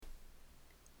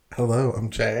Hello, I'm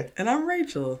Jay. And I'm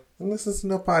Rachel. And this is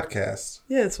No Podcast.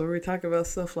 Yes, where we talk about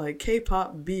stuff like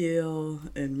K-pop, BL,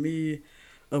 and me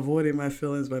avoiding my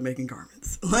feelings by making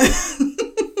garments.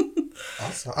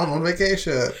 Also, I'm on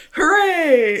vacation.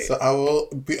 Hooray! So I will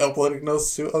be uploading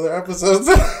those 2 other episodes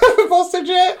that I haven't posted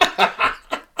yet.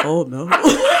 Oh, no.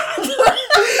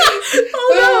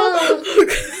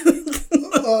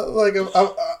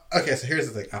 Okay, so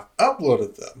here's the thing. I've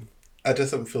uploaded them. I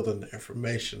just haven't filled in the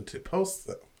information to post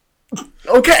them.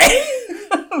 Okay.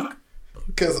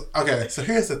 So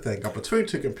here's the thing. I'm between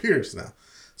 2 computers now.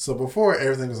 So before,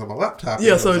 everything was on my laptop.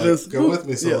 Yeah, so just go with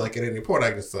me. So at any point,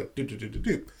 I can just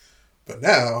do. But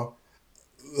now,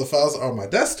 the files are on my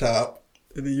desktop.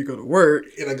 And then you go to work.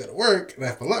 And I go to work, and I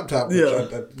have my laptop.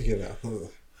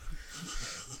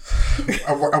 Which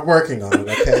I'm working on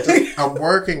it, okay? I'm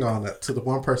working on it. To the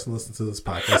one person listening to this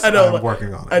podcast, I'm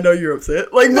working on it. I know you're upset.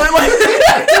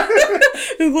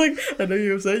 It's like, I know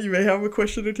you're upset. You may have a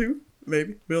question or two.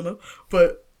 Maybe. We don't know.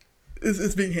 But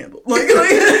it's being handled.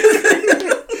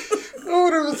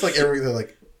 It's like everything,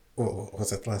 like,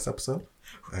 was that the last episode?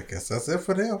 I guess that's it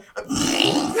for now.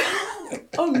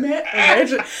 Oh, man.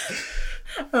 Imagine.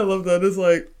 I love that. It's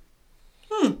like,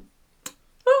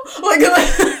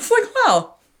 it's like,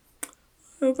 wow.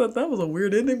 I thought that was a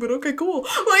weird ending, but okay, cool.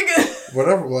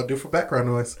 Whatever. What I do for background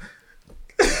noise.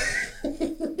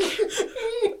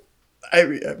 I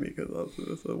mean, because I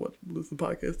listen to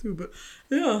podcasts too. But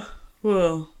yeah,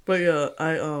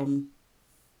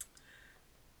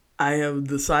 I have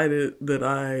decided that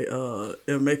I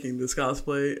am making this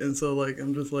cosplay, and so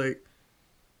I'm just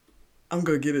I'm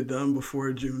gonna get it done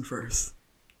before June 1st,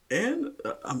 and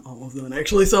I'm almost done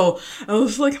actually. So I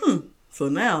was So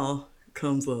now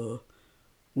comes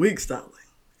wig styling,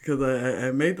 because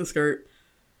I made the skirt.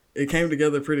 It came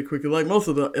together pretty quickly. Like most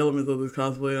of the elements of this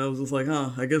cosplay, I was just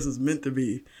I guess it's meant to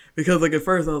be. Because at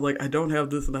first I was I don't have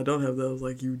this and I don't have that. I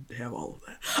was you have all of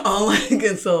that.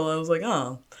 And so I was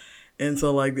And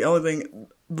so the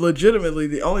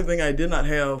only thing I did not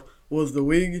have was the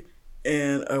wig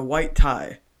and a white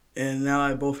tie. And now I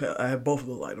have both of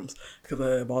those items, because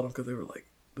I bought them because they were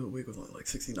the wig was only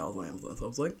 $16 on Amazon. So I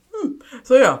was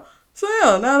So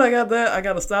now that I got that, I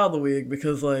got to style the wig,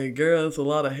 because girl,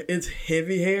 it's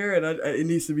heavy hair, and it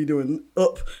needs to be doing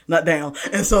up, not down.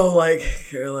 And so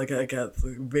girl, I got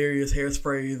various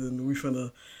hairsprays, and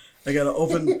I gotta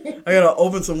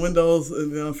open some windows,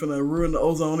 and then I'm finna ruin the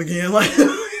ozone again.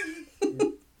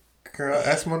 Girl,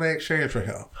 ask Monet Exchange for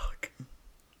help.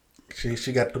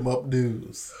 She got them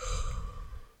updos.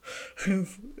 When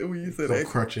you said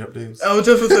crunchy updos. I was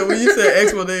just gonna say, when you said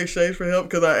ask Monet Exchange for help,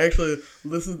 because I actually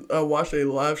watched a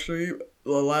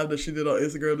live that she did on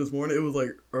Instagram this morning. It was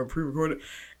pre-recorded,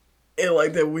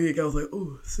 and that wig, I was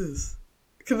ooh, sis,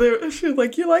 because she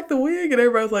was you like the wig, and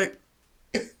everybody was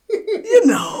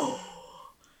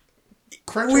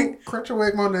Crunch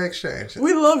wig Monet Exchange.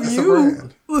 We love it's you. A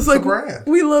brand. It's a brand.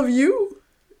 We love you.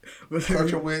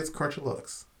 Crunch wigs, crunchy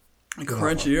looks.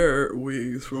 Crunchier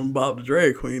wigs from Bob the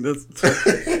Drag Queen. That's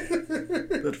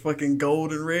that fucking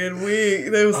gold and red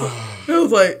wig. It was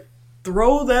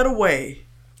throw that away,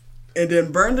 and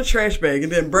then burn the trash bag,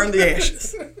 and then burn the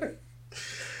ashes.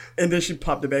 And then she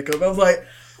popped it back up. I was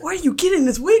where are you getting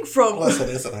this wig from? Listen,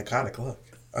 it's an iconic look.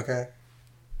 Okay,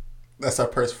 that's our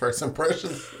first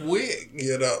impression wig.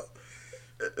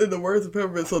 In the words of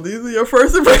Peppermint. So these are your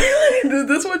first impressions. Is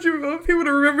this what you want people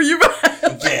to remember you by?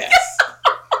 Yes.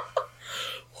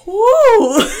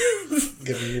 Woo!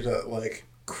 Giving you the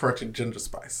crunchy ginger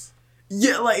spice.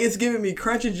 Yeah, it's giving me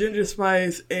crunchy ginger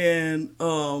spice and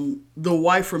the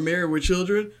wife from Married with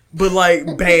Children, but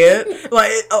bad.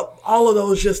 All of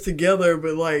those just together,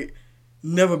 but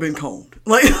never been combed.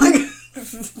 Never it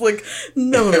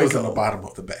been was combed. in the bottom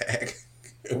of the bag,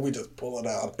 and we just pull it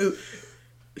out.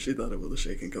 She thought it was a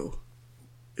shake and go.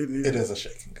 It is a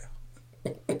shake and go.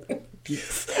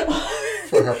 Yes.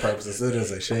 For her purposes, it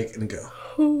is a shake and go.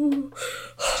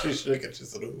 She shook it. She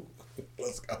said, "Ooh,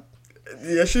 let's go."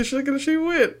 Yeah, she shook it and she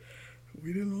went.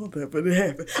 We didn't want that, but it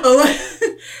happened.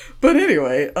 But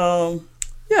anyway,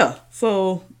 yeah.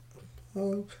 So,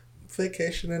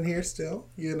 vacation in here still.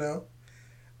 It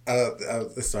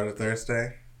started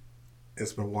Thursday.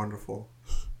 It's been wonderful.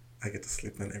 I get to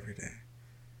sleep in every day.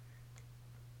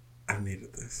 I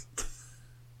needed this.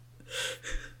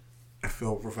 I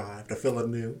feel revived. I feel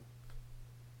anew.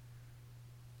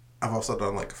 I've also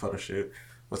done a photo shoot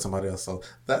with somebody else, so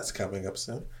that's coming up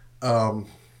soon.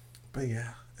 But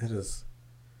yeah, it is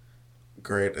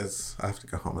great. I have to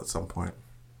go home at some point.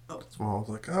 So mom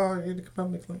was oh, you need to come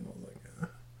help me clean. I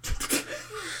was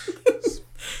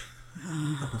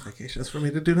yeah. vacation is for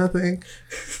me to do nothing.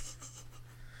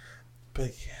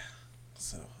 But yeah.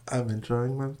 I'm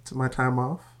enjoying my time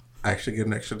off. I actually get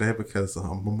an extra day because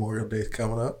Memorial Day is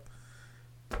coming up.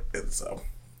 And so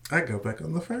I go back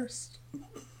on the 1st.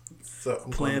 So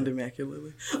I'm planned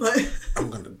immaculately. I'm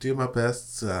going to do my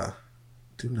best to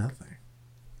do nothing.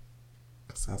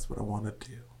 Because that's what I want to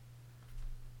do.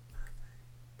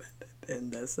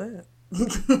 And that's that.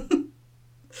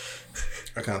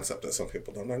 A concept that some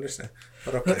people don't understand.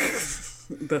 But okay.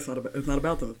 It's not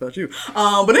about them, it's about you.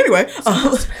 But anyway.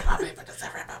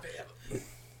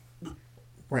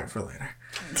 Rant for later.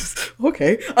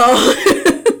 Okay.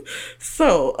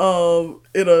 So,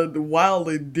 in a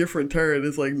wildly different turn,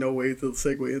 it's like no way to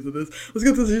segue into this. Let's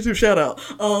get to this YouTube shout out.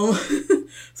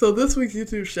 So this week's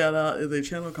YouTube shout out is a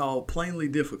channel called Plainly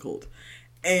Difficult.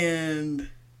 And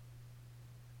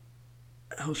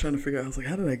I was trying to figure out, I was like,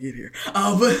 how did I get here?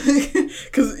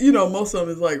 Because, most of them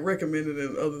is like recommended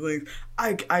and other things.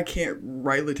 I can't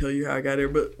rightly tell you how I got here,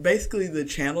 but basically the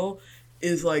channel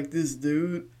is like this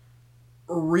dude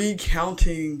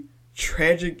recounting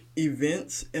tragic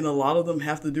events, and a lot of them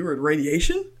have to do with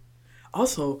radiation.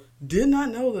 Also, did not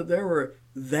know that there were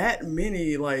that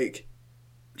many like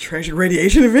tragic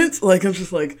radiation events. Like, I'm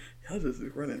just like, y'all just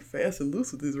running fast and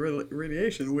loose with this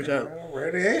radiation, which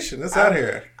radiation, it's out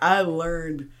here. I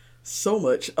learned so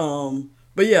much.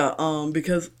 But yeah,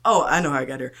 because I know how I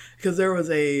got here. Because there was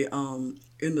a in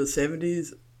the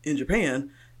 70s in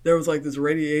Japan, there was like this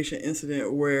radiation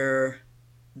incident where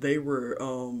they were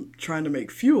trying to make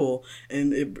fuel,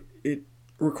 and it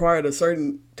required a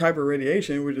certain type of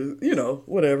radiation, which is,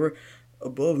 whatever,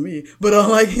 above me. But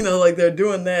like they're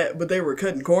doing that, but they were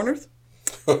cutting corners.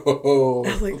 Oh, I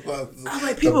was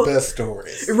like, people, the best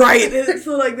stories. Right. And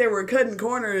so like they were cutting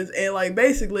corners, and like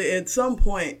basically at some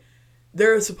point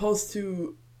they're supposed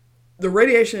to, the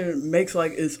radiation makes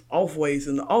like its off waste,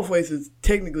 and the off waste is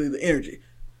technically the energy.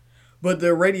 But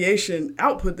the radiation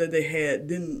output that they had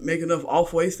didn't make enough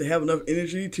off waste to have enough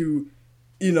energy to,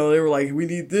 they were like, we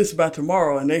need this by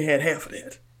tomorrow, and they had half of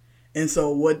that. And so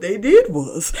what they did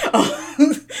was,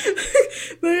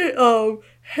 they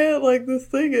had like this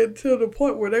thing to the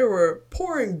point where they were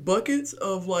pouring buckets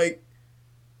of like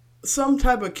some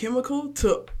type of chemical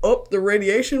to up the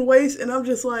radiation waste. And I'm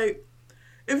just like,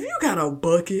 if you got a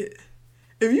bucket,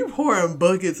 if you pouring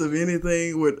buckets of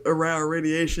anything with around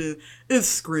radiation, it's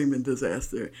screaming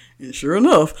disaster. And sure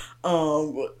enough,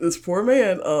 this poor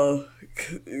man,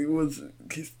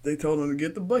 they told him to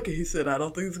get the bucket. He said, I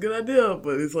don't think it's a good idea,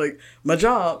 but it's like my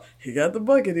job. He got the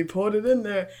bucket, he poured it in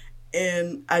there,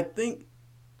 and I think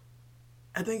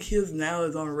his now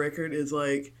is on record is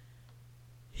like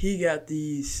he got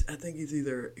these. I think he's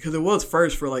either, because it was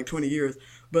first for like 20 years,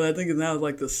 but I think it's now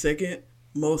like the second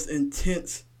most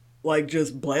intense, like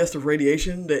just blast of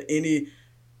radiation that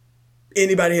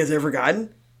anybody has ever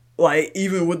gotten. Like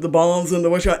even with the bombs and the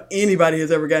whatnot, anybody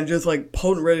has ever gotten just like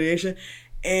potent radiation.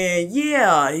 And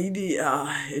yeah, he did,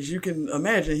 as you can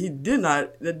imagine,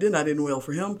 that did not end well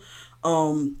for him.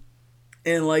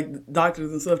 And like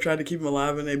doctors and stuff tried to keep him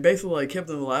alive, and they basically like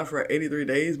kept him alive for 83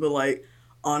 days. But like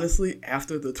honestly,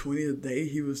 after the 20th day,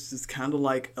 he was just kind of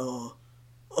like a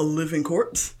living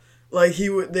corpse. Like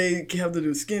they have to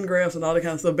do skin grafts and all that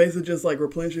kind of stuff, basically just like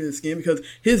replenishing his skin because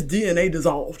his DNA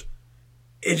dissolved.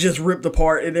 It just ripped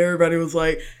apart, and everybody was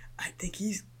like, I think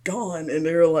he's gone. And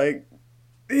they were like,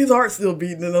 his heart's still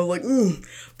beating. And I was like,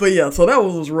 But yeah, so that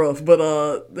one was rough.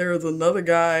 But there was another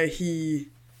guy,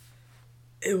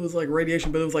 it was like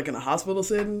radiation, but it was like in a hospital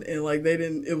setting. And like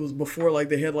it was before like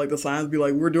they had like the signs be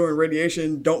like, we're doing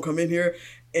radiation, don't come in here.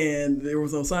 And there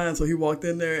was no sign, so he walked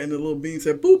in there, and the little beam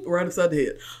said, boop, right upside the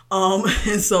head.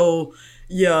 And so,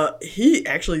 yeah, he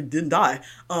actually didn't die.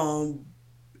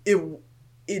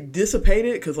 It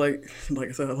dissipated, because like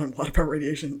I said, I learned a lot about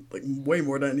radiation, like way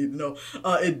more than I need to know.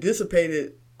 It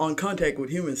dissipated on contact with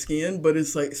human skin, but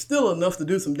it's like still enough to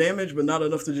do some damage, but not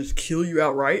enough to just kill you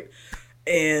outright.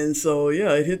 And so,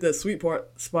 yeah, it hit that sweet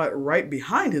spot right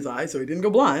behind his eye, so he didn't go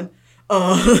blind.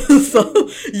 So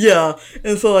yeah,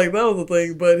 and so like that was the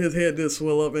thing, but his head did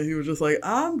swell up, and he was just like,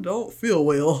 I don't feel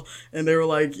well, and they were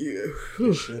like, yeah,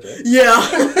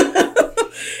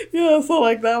 yeah. So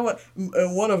like that one,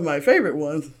 and one of my favorite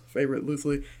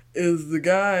loosely, is the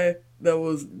guy that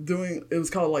was doing. It was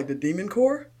called like the Demon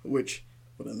Core, which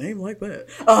with a name like that,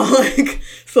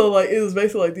 so like it was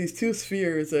basically like these two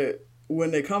spheres that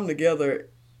when they come together,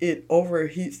 it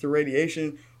overheats the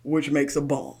radiation, which makes a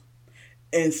bomb.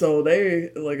 And so they,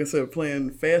 like I said, playing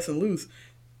fast and loose.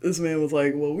 This man was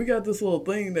like, well, we got this little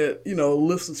thing that,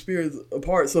 lifts the spheres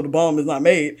apart so the bomb is not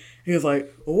made. He was like,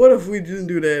 well, what if we didn't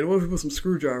do that? What if we put some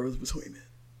screwdrivers between it?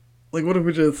 Like, what if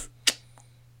we just...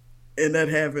 And that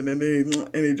happened, and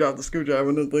he dropped the screwdriver,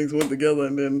 and then things went together,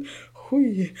 and then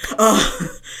Hui.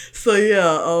 So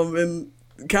yeah, and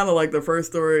kind of like the first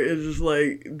story is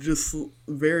just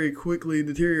very quickly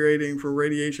deteriorating from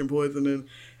radiation poisoning.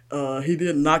 He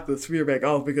didn't knock the sphere back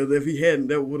off because if he hadn't,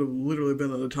 that would have literally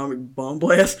been an atomic bomb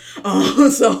blast.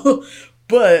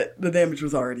 But the damage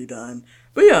was already done.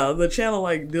 But yeah, the channel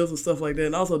like deals with stuff like that,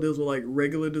 and also deals with like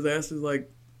regular disasters like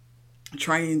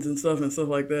trains and stuff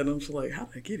like that. And I'm just like, how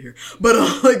did I get here?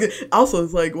 But like also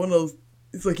it's like one of those.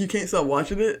 It's like you can't stop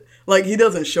watching it. Like he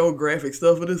doesn't show graphic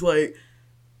stuff, but it's like,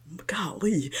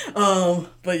 golly.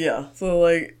 But yeah, so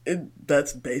like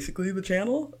that's basically the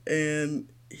channel, and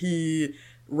he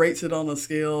rates it on a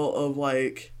scale of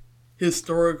like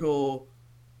historical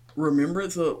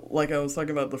remembrance. So like I was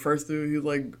talking about the first dude, he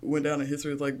like went down in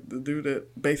history as like the dude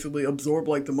that basically absorbed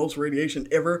like the most radiation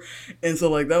ever, and so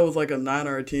like that was like a 9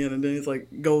 or a 10, and then it's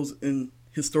like goes in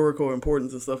historical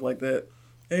importance and stuff like that,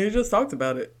 and he just talked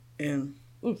about it, and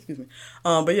ooh, excuse me,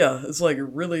 but yeah, it's like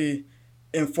really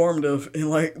informative in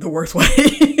like the worst way,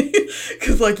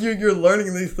 because like you're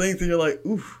learning these things and you're like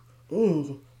ooh.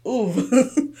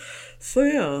 So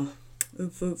yeah,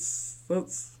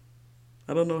 that's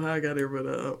I don't know how I got here, but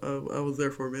I was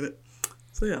there for a minute.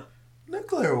 So yeah,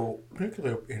 nuclear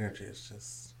energy is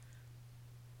just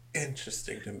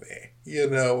interesting to me. You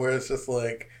know, where it's just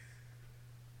like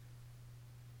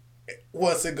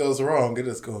once it goes wrong, it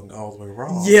is going all the way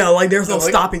wrong. Yeah, like there's no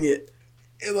stopping it.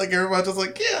 And like everybody's just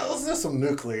like, yeah, let's do some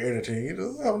nuclear energy. You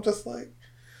know, I'm just like,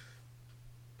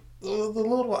 the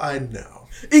little I know.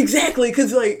 Exactly,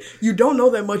 because like you don't know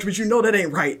that much, but you know that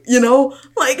ain't right. You know,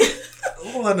 like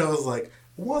all I know is like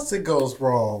once it goes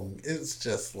wrom, it's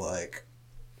just like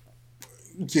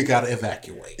you gotta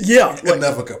evacuate. Yeah, and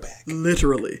never go back.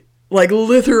 Literally, because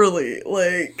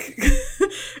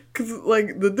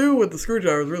like the dude with the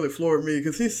screwdriver really floored me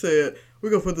because he said we're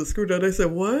gonna put the screwdriver. They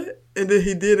said what, and then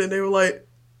he did, and they were like,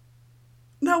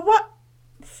 now what?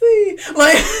 See,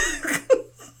 like.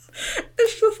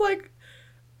 It's just like,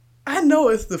 I know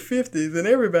it's the 50s and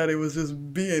everybody was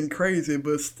just being crazy,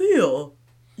 but still,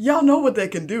 y'all know what they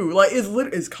can do. Like,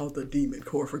 it's called the Demon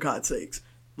Core, for God's sakes.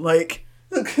 Like,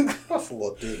 that's a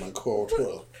little Demon Core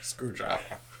to a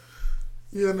screwdriver.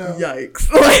 You know?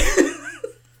 Yikes. Like,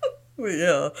 but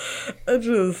yeah,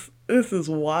 this is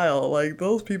wild. Like,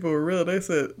 those people were real. They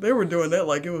said they were doing that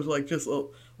like it was like just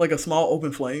like a small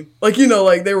open flame. Like, you know,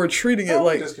 like they were treating it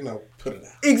like... just, you know, put it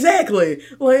out. Exactly.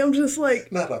 Like, I'm just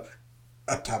like... Not a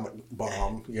atomic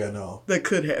bomb, you know. That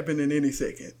could happen in any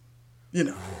second. You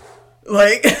know.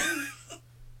 Like...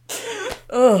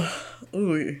 ooh.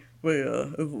 But yeah,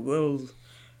 that was...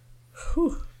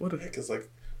 Whew, what a... Because, like,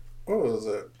 what was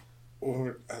it?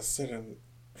 When I said in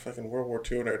fucking World War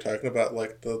II and they were talking about,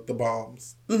 like, the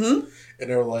bombs. Mm-hmm. And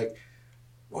they were like,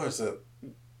 what is it?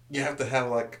 You have to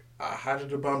have, like... a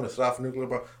hydrogen bomb to stop a nuclear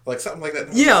bomb, like something like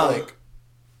that. Yeah. Like,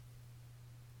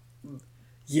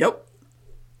 yep.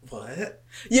 What?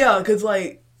 Yeah, because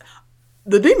like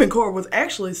the Demon Core was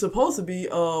actually supposed to be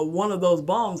one of those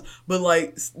bombs, but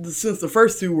like since the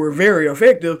first two were very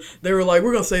effective, they were like,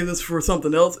 we're gonna save this for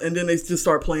something else, and then they just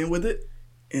start playing with it,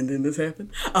 and then this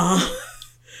happened.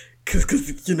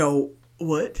 Because you know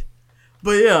what?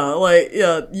 But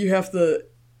yeah, you have to.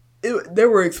 They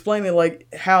were explaining like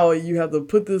how you have to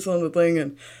put this on the thing,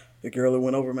 and the girl that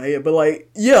went over my head. But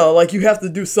like, yeah, like you have to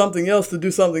do something else to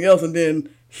do something else, and then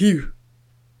hew,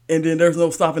 and then there's no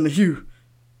stopping the hew.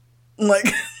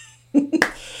 Like,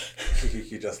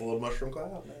 you just a little mushroom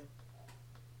cloud, man.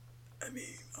 I mean,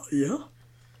 yeah,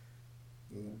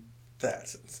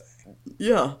 that's insane.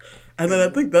 Yeah, and then I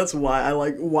think that's why I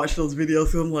like watch those videos.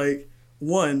 Cause I'm like,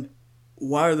 one,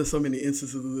 why are there so many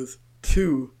instances of this?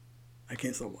 Two, I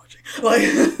can't stop watching. Like,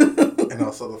 and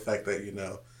also the fact that, you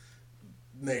know,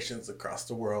 nations across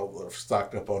the world are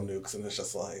stocked up on nukes, and it's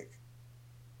just like,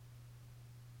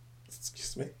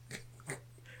 excuse me.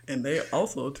 And they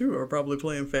also too are probably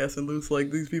playing fast and loose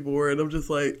like these people were, and I'm just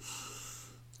like,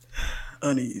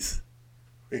 unease.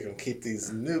 We're gonna keep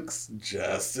these nukes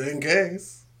just in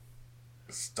case.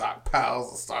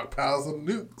 Stockpiles of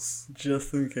nukes.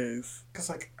 Just in case. Cause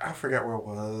like I forgot where it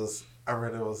was. I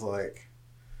read it was like.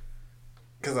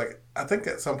 Because, like, I think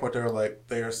at some point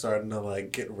they were starting to,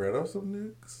 like, get rid of some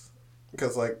nukes.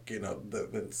 Because, like, you know,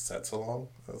 they've been set so long.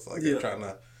 It's like they're trying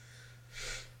to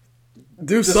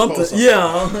do something.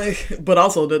 Yeah, like, but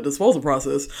also the disposal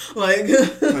process. Like, yeah,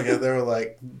 they were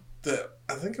like,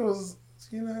 I think it was,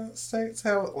 United States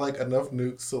have, like, enough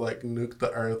nukes to, like, nuke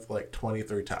the Earth, like,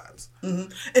 23 times.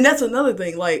 Mm-hmm. And that's another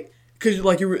thing, like, because,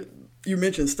 like, you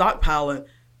mentioned stockpiling.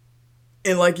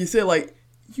 And, like you said, like,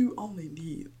 you only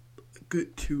need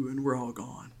good 2 and we're all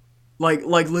gone. Like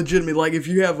legitimately, like if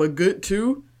you have a good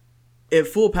 2 at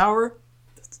full power,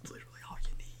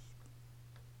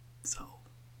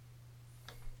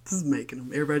 Just making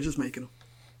them. Everybody just making them.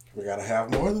 We gotta have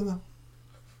more than them.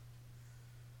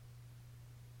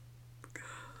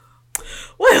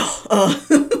 Well,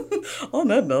 on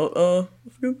that note,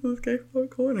 let's get to this K-pop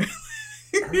corner.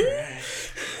 Alright.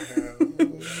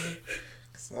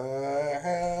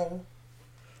 So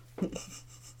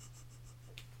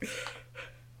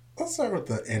let's start with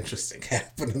the interesting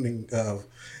happening of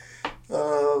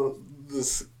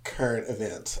this current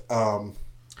event. The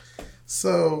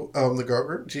girl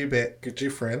group G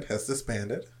Friend has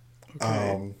disbanded.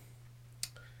 Okay.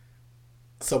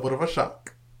 Somewhat of a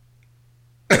shock.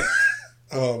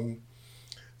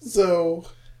 So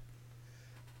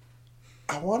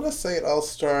I want to say it all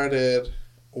started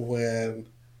when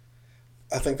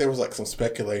I think there was like some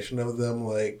speculation of them,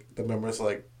 like the members,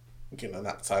 like,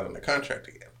 not signing the contract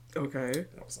again. Okay. And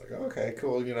I was like, okay,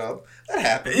 cool, that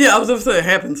happens. Yeah, I was going to say it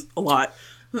happens a lot.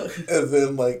 And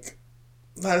then, like,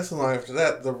 not so long after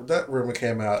that, that rumor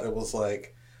came out. It was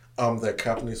like, their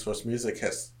company, Source Music,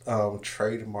 has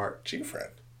trademarked G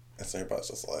Friend. And so everybody's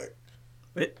just like,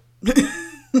 Wait.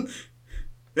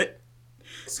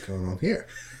 what's going on here?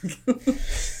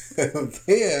 And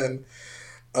then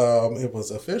it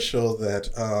was official that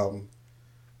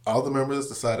all the members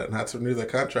decided not to renew their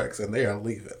contracts and they are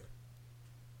leaving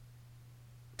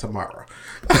tomorrow.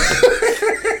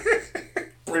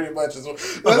 Pretty much is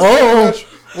pretty much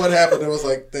what happened. It was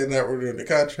like they're not renewing the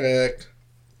contract,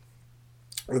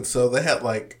 and so they had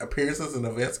like appearances and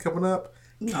events coming up.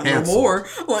 Not no more.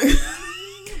 Like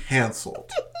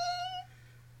canceled.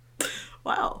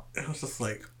 Wow. It was just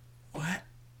like, what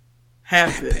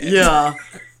happened? Yeah.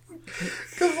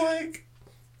 Because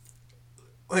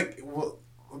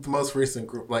the most recent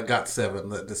group, like GOT7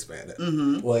 that disbanded,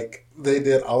 like they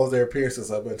did all of their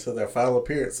appearances up until their final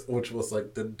appearance, which was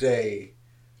like the day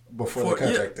before the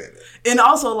contract ended. And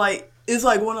also, like, it's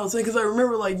like one of those things, because I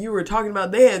remember, like, you were talking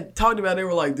about, they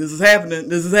were like, this is happening,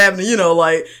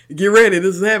 like, get ready,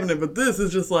 this is happening, but this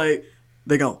is just like,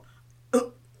 they gone. I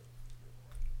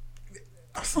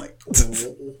was like,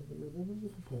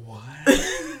 what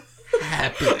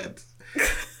happened?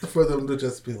 For them to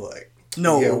just be like,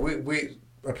 no. Yeah, we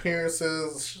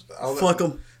appearances, all fuck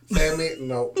them. Family,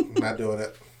 no, not doing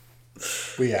it.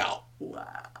 We out. Wow.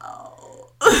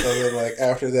 So then, like,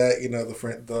 after that,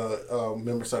 the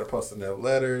members started posting their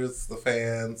letters, the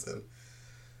fans, and,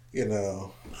 yeah,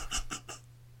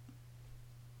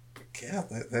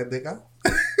 they go.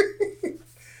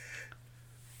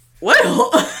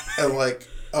 Well. And, like,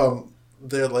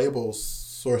 their label,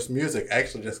 Source Music,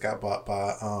 actually just got bought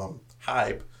by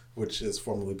Hybe, which is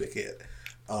formerly Big Hit.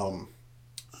 So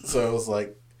it was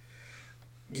like,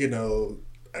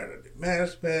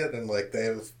 management, and like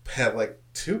they've had like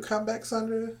 2 comebacks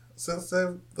since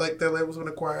their label's been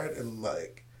acquired, and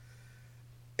like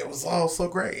it was all so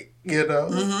great,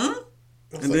 Mm-hmm.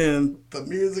 And like, then the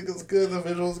music is good, the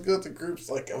visuals good, the group's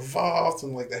like evolved,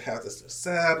 and like they have this new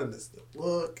sound and this new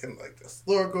look, and like this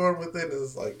lore going with it.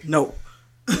 It's like no.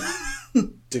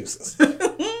 Deuces.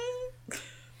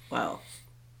 Wow.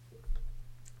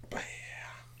 But yeah.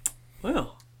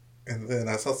 Well. And then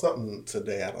I saw something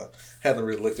today. I hadn't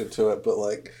really looked into it, but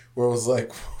like where it was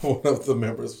like one of the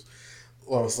members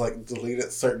was like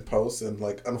deleted certain posts and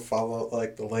like unfollowed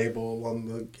like the label on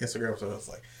the Instagram. So I was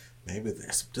like, maybe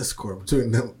there's some discord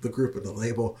between them, the group and the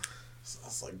label. So I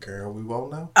was like, girl, we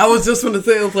won't know. I was just going to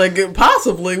say, it was like,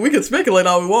 possibly we can speculate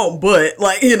all we want, but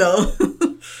like, Yeah.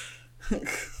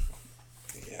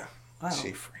 Wow.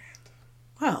 G Friend.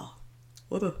 Wow.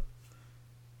 What a.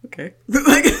 Okay.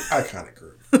 Iconic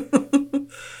group.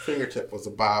 Fingertip was a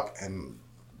bop, and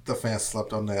the fans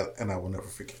slept on that, and I will never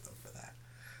forgive them for that.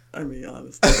 I mean,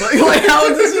 honestly, like how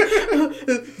is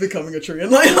this becoming a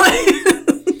trend? Like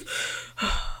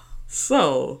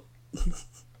so.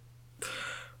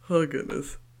 Oh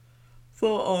goodness.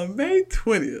 So on May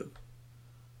 20th,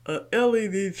 a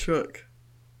LED truck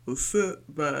was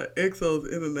sent by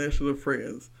EXO's international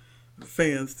fans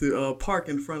to park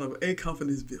in front of a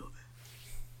company's building.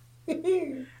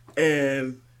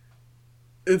 And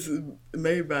it's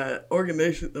made by an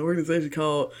organization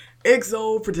called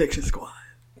EXO Protection Squad.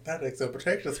 Not EXO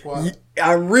Protection Squad.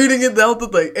 I'm reading it down the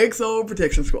thing. EXO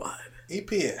Protection Squad.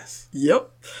 EPS.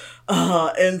 Yep.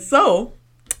 And so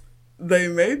they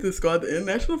made this squad, the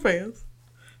international fans.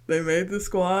 They made the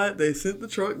squad. They sent the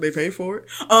truck. They paid for it.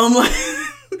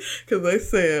 Because they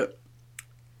said,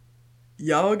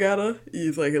 y'all gotta,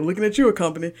 it's like looking at you, a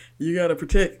company, you gotta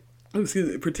protect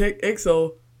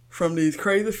EXO from these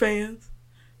crazy fans,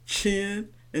 Chin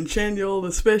and Chanyeol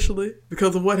especially,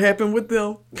 because of what happened with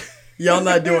them. Y'all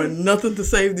not doing nothing to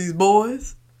save these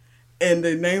boys, and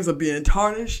their names are being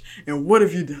tarnished, and what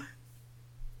have you done?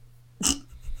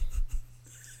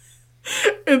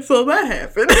 And so that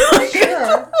happened.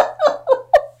 Sure.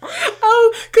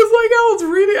 Because, like, I was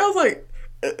reading, I was like,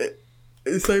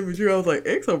 same as you, I was like,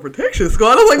 Exo Protection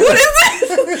Squad. I was like, what is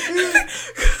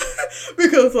this?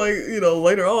 Because, like, you know,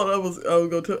 later on, I was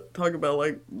going to talk about,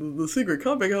 like, the secret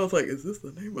comic. I was like, is this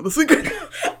the name of the secret?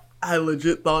 I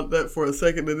legit thought that for a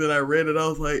second, and then I read it. I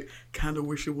was like, kind of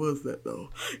wish it was that, though.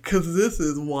 Because this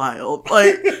is wild.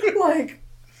 Like,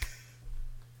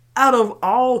 out of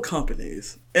all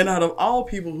companies, and out of all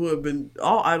people who have been,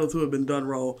 all idols who have been done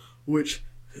wrong, which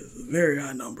is a very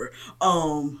high number,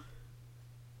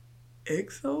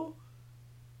 EXO?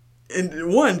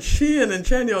 And one, Shein and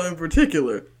Chanyeol in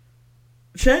particular.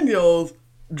 Chanyeol's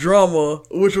drama,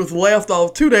 which was laughed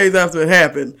off 2 days after it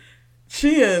happened.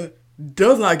 Shein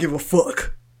does not give a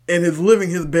fuck and is living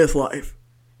his best life.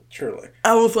 Truly.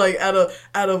 I was like, out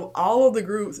of all of the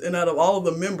groups and out of all of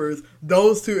the members,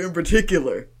 those two in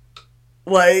particular,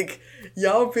 like,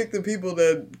 y'all picked the people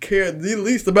that cared the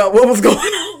least about what was going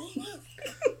on.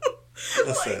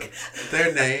 Listen,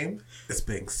 their name is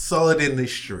being sullied in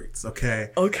these streets,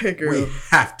 okay? Okay, girl. We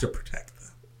have to protect them.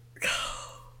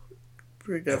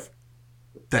 If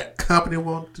that company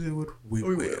won't do it, we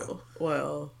will.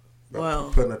 Wow. But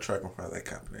Wow. Putting a truck in front of that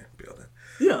company building.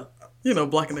 Yeah. You know,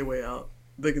 blocking their way out.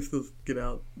 They can still get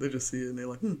out. They just see it and they're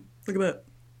like, look at that.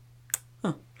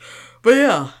 Huh. But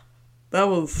yeah, that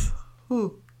was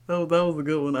a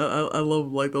good one. I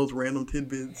love, like, those random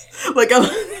tidbits. Like,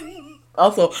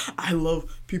 I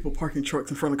love people parking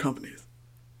trucks in front of companies.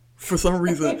 For some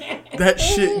reason, that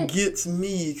shit gets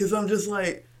me. Because I'm just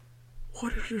like,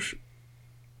 what is this?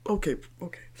 Okay.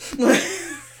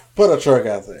 Put a truck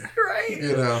out there. Right.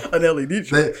 You know. An LED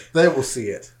truck. They will see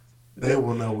it. They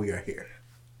will know we are here.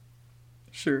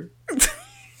 Sure.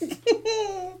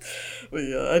 But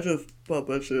yeah, I just thought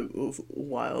that shit was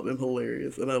wild and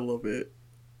hilarious, and I love it.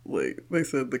 Like, they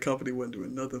said the company wasn't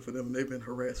doing nothing for them, and they've been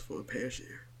harassed for the past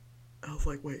year. I was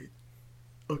like, wait,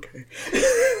 okay.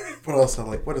 But also,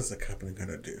 like, what is the company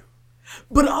gonna do?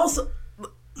 But also,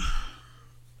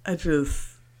 I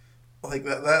just... Like,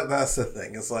 that's the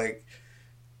thing. It's like,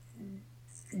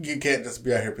 you can't just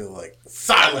be out here being like,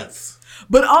 silence!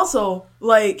 But also,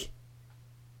 like,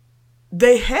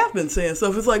 they have been saying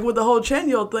stuff. It's like with the whole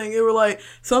Chanyeol thing, they were like,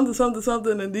 something,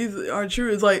 and these aren't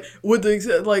true. It's like, with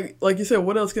the, like you said,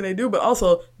 what else can they do? But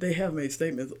also, they have made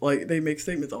statements. Like, they make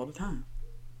statements all the time.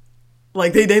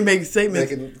 Like, they make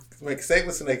statements. They can make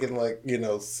statements and they can, like, you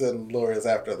know, send lawyers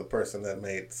after the person that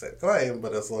made said claim.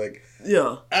 But it's like,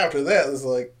 yeah. After that, it's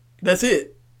like, that's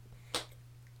it.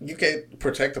 You can't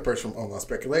protect a person from online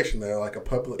speculation. They're like a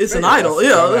public. It's an idol,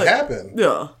 yeah. What happened?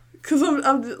 Yeah, because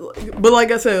I'm just, but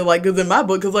like I said, like, because in my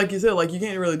book, because like you said, like, you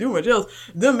can't really do much else.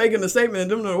 Them making a statement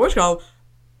and them doing what you call,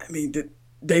 I mean,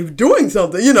 they're doing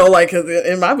something, you know, like, cause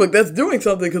in my book, that's doing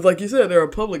something. Because like you said, they're a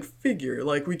public figure.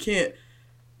 Like, we're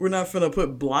not finna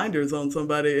put blinders on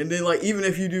somebody, and then, like, even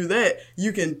if you do that,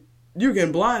 you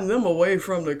can blind them away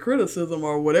from the criticism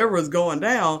or whatever is going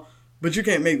down. But you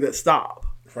can't make that stop.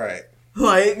 Right.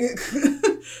 Like,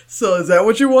 so is that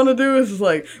what you want to do? It's just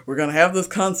like, we're going to have this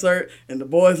concert and the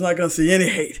boy's not going to see any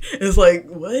hate. It's like,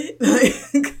 what?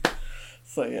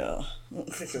 So, yeah.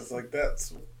 Because, like,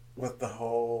 that's what the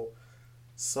whole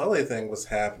Sully thing was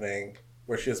happening,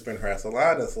 where she's been harassed a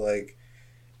lot. It's like,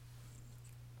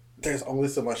 there's only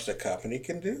so much the company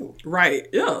can do. Right,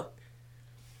 yeah.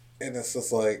 And it's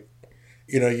just like,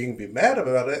 you know, you can be mad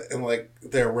about it and, like,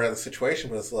 they're aware of the situation,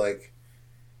 but it's like,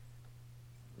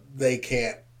 they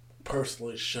can't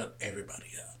personally shut everybody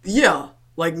up. Yeah.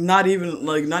 Like, not even a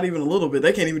little bit.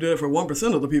 They can't even do that for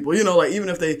 1% of the people. You know, like, even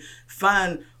if they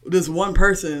find this one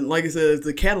person, like I said, it's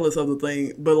the catalyst of the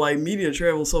thing, but, like, media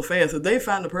travels so fast. If they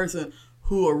find the person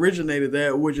who originated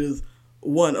that, which is,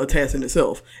 one, a task in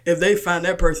itself, if they find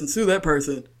that person, sue that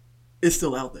person, it's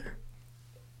still out there.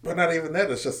 But not even that.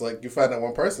 It's just like, you find that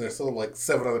one person, there's still like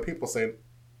 7 other people saying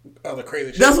other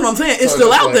crazy shit. That's what I'm saying. It's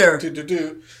still out there.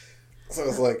 So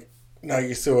it's like, now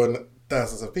you're suing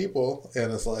thousands of people,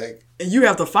 and it's like... And you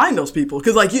have to find those people.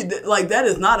 Because, like, that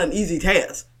is not an easy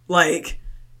task. Like...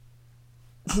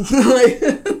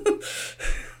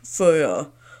 So, yeah.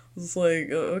 It's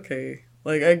like, okay.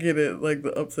 Like, I get it, like,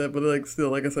 the upset, but, like, still,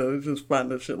 like I said, I just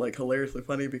find that shit, like, hilariously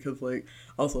funny because, like,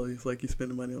 also, it's like you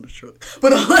spending money on this truck.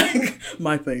 But, like,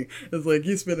 my thing is, like,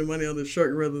 you spending money on this truck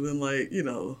rather than, like, you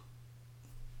know,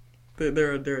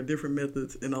 there are different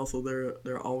methods, and also there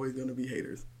are always going to be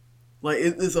haters. Like,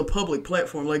 it's a public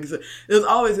platform. Like you said, there's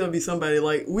always going to be somebody,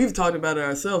 like, we've talked about it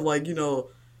ourselves, like, you know,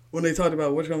 when they talked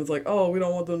about which one, it's like, oh, we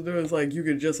don't want them to do it, it's like, you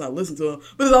could just not listen to them.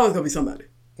 But there's always going to be somebody.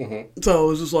 Mm-hmm. So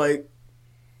it's just like,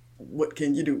 what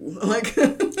can you do? Like,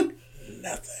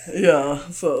 nothing. Yeah,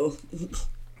 so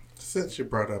since you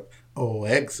brought up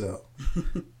EXO,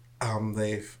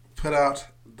 they've put out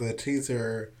the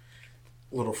teaser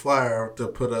little flyer to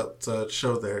put up to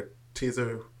show their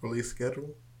teaser release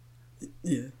schedule.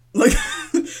 Yeah. Like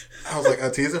I was like, a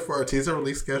teaser for a teaser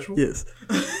release schedule? Yes.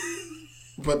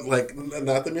 But like,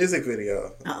 not the music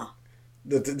video.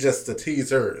 Just the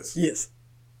teasers. Yes.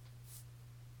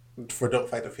 For Don't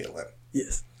Fight the Feeling.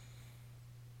 Yes.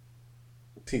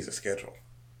 Teaser schedule.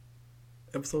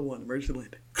 Episode 1, Emergency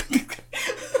Landing.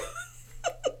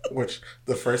 Which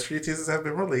the first few teasers have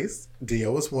been released.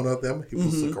 Dio was one of them. He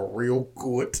was like a real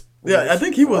good. Yeah, I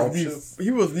think he was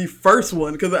the first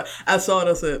one because I saw it.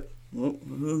 I said,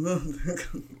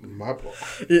 "My boy."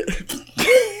 Yeah,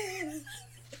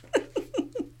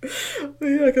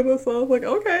 yeah. Because I saw, I was like,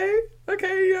 okay,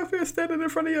 you have to standing in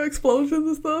front of your explosions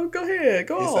and stuff. Go ahead,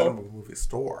 go on. He's out of a movie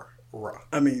store.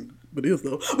 I mean, but he was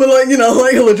though. But like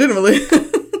like legitimately.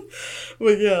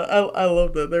 But yeah, I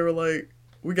love that they were like,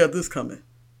 we got this coming.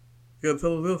 You gotta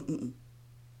tell us this.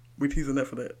 We teasing that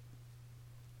for that.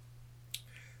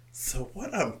 So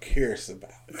what I'm curious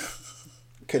about,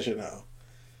 because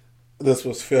this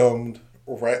was filmed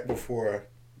right before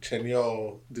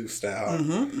Chanyeol deuced out,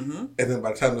 and then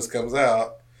by the time this comes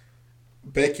out,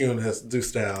 Baekhyun has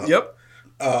deuced out. Yep.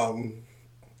 I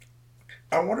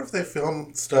wonder if they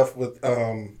filmed stuff with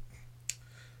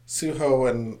Suho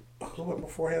and who went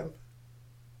before him?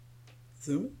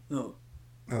 Zoom? No,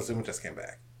 Zoom just came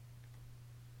back.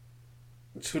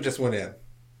 Who just went in?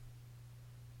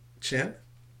 Chin?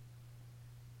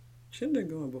 Chin didn't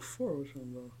go in before. Which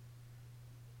one though?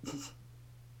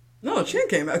 No, Chin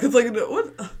came out because like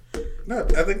what? No,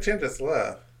 I think Chin just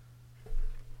left.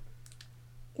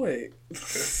 Wait.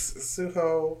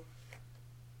 Suho.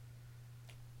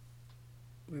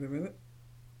 Wait a minute.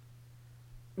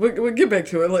 We'll get back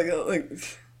to it. Like.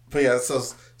 But yeah, so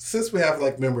since we have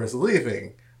like members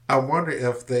leaving, I wonder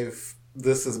if this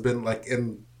has been like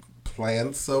in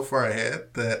plans so far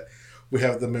ahead that we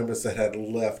have the members that had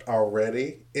left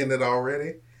already in it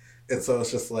already. And so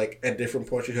it's just like at different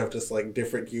points you have just like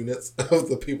different units of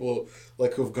the people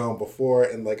like who've gone before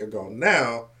and like are gone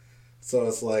now. So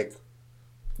it's like,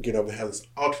 we have this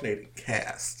alternating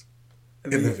cast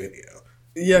in the video.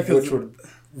 Yeah,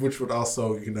 which would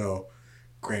also,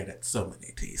 grant it so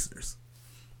many teasers.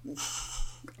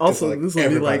 Also, like this would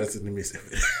be like in the music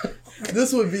video.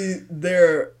 This would be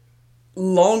their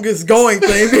longest going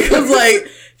thing because like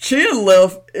Chin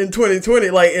left in 2020,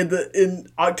 like in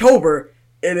October,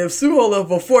 and if Suho left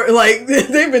before, like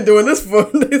they've been doing this for.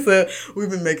 They said we've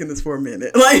been making this for a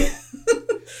minute, like.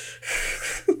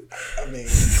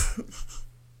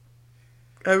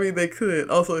 I mean, they could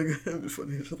also. It's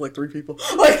just like 3 people.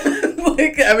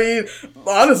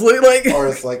 Honestly, like. Or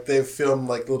it's like they've filmed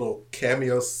like little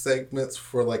cameo segments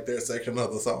for like their section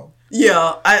of the song.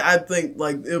 Yeah, I think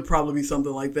like it'll probably be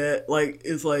something like that. Like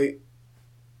it's like,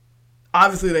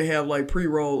 obviously they have like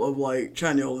pre-roll of like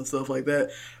Chanyeol and stuff like that,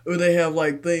 or they have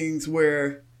like things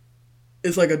where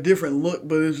it's like a different look,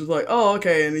 but it's just like, oh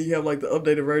okay, and then you have like the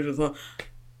updated version. So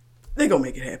they gonna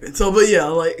make it happen. So, but yeah,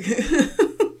 like.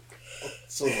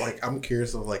 So, like, I'm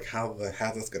curious of, like, how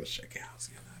that's going to shake out.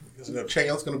 Because,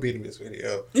 Chanyeol's going to be in the music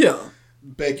video. Yeah.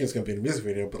 Baekhyun's going to be in the music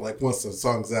video. But, like, once the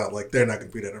song's out, like, they're not going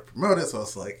to be there to promote it. So,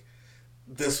 it's like,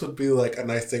 this would be, like, a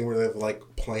nice thing where they've, like,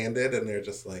 planned it. And they're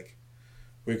just like,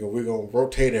 we're going to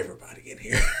rotate everybody in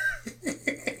here.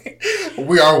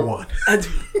 We are one.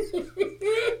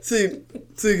 See,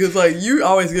 because, like, you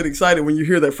always get excited when you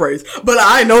hear that phrase. But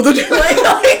I know that you're like,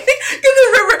 because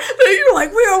remember, you were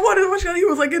like, we are one. And he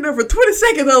was like in there for 20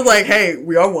 seconds. I was like, hey,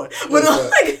 we are one. But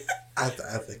like, I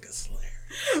think it's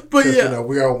hilarious. But yeah,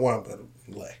 we are one, but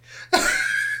lay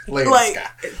like,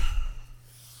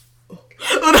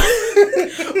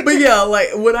 but yeah, like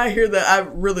when I hear that, I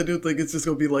really do think it's just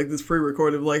gonna be like this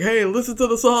pre-recorded, like, hey, listen to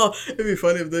the song. It'd be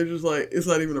funny if they're just like, it's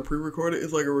not even a pre-recorded,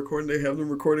 it's like a recording. They have them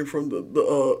recording from the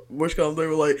they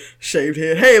were like shaved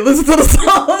head. Hey, listen to the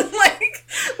song.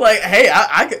 like, hey,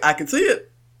 I can see it.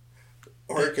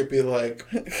 Or it could be like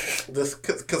this,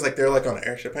 because like they're like on an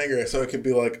airship hangar, so it could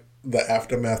be like the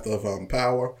aftermath of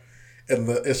Power, and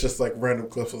it's just like random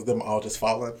clips of them all just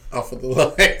falling off of the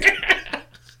line.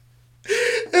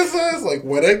 And so it's like,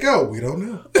 where'd it go? We don't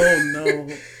know.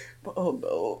 Oh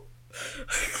no.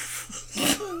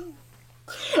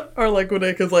 Or like when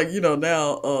because like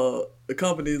now the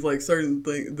companies like certain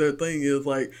thing, their thing is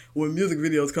like when music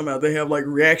videos come out, they have like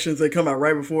reactions that come out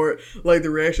right before it. Like the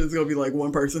reaction is gonna be like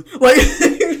one person. Like,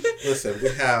 listen, we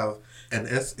have an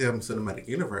SM cinematic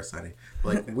universe, honey.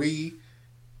 Like we're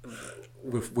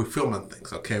filming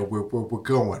things. Okay, we're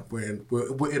going. We're in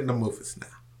the movies now.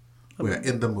 We're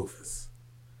in the movies.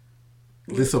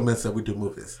 Lisa Min said we do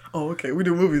movies. Oh, okay. We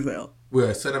do movies now. We're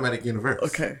a cinematic universe.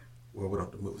 Okay. Well, we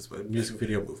don't do movies, but music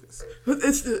video movies. But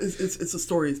it's a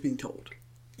story that's being told.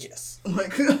 Yes.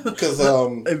 Like, because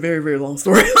a very, very long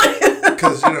story.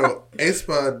 Because,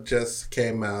 aespa just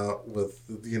came out with,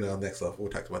 Next Level. We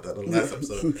talked about that in the last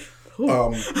episode.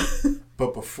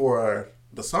 But before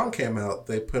the song came out,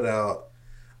 they put out,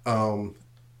 I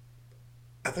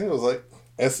think it was like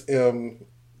SMCU,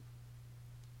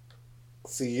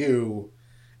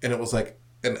 and it was like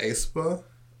an aespa.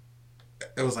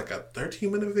 It was like a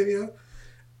 13-minute video,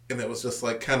 and it was just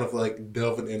like kind of like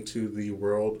delving into the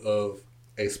world of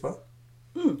aespa.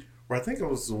 Where I think it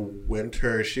was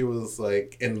Winter. She was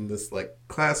like in this like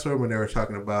classroom, and they were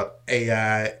talking about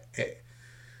AI,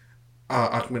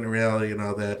 augmented reality, and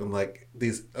all that, and like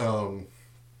these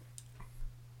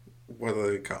what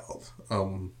are they called?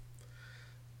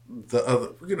 The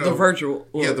other, the virtual,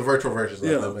 the virtual versions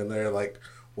of them, and they're like,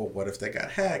 well, what if they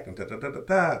got hacked and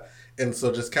and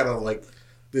so just kind of like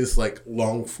this like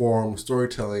long form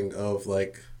storytelling of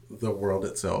like the world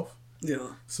itself.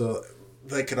 Yeah. So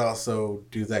they could also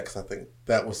do that because I think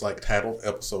that was like titled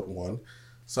episode 1.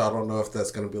 So I don't know if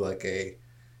that's going to be like a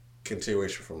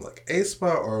continuation from like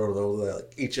aespa, or will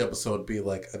like each episode be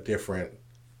like a different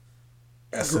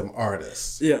SM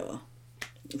artist. Yeah.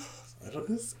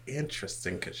 It's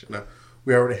interesting because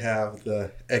we already have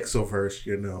the Exoverse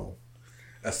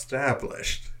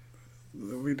established.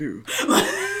 We do.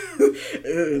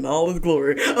 In all its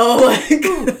glory. Oh my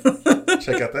God.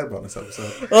 Check out that bonus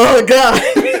episode. Oh God.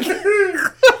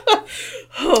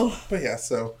 Oh. But yeah,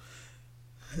 so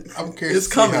I'm curious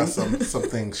to see how some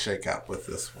things shake out with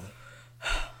this one.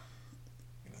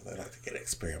 They like to get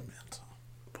experimental.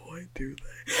 Boy, do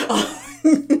they.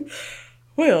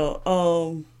 Well,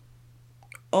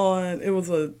 it was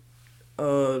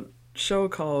a show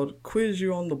called Quiz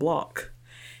You on the Block,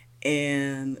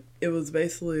 and it was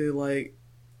basically like,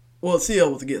 well,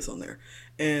 CL was a guest on there,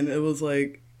 and it was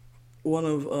like one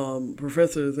of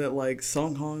professors at like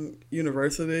Songhong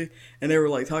University, and they were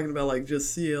like talking about like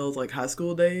just CL's like high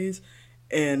school days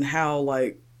and how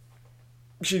like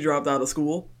she dropped out of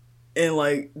school, and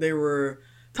like they were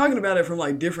talking about it from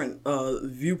like different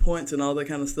viewpoints and all that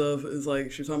kind of stuff. It's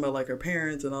like she was talking about like her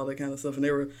parents and all that kind of stuff, and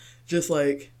they were just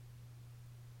like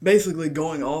basically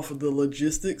going off of the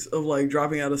logistics of like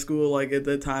dropping out of school like at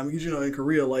that time, because in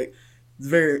Korea like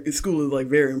school is like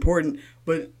very important.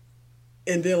 But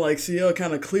and then like CL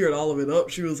kind of cleared all of it up.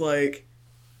 She was like,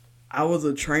 I was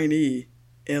a trainee,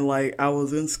 and like I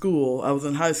was in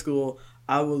high school,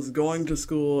 I was going to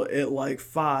school at like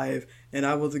 5, and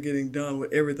I wasn't getting done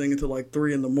with everything until like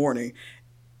 3 a.m.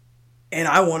 And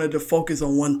I wanted to focus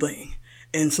on one thing.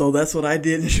 And so that's what I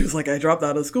did. And she was like, I dropped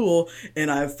out of school and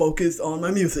I focused on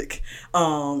my music.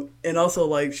 And also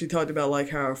like she talked about like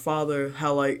how her father,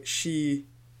 how like she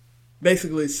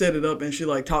basically set it up and she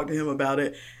like talked to him about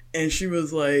it. And she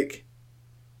was like,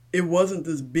 it wasn't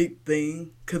this big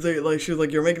thing, because she was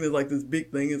like, you're making it like this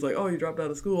big thing. It's like, oh, you dropped out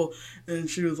of school. And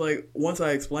she was like, once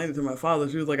I explained it to my father,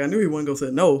 she was like, I knew he wasn't going to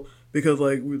say no, because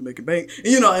like we was making bank. And,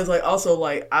 it's like also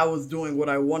like I was doing what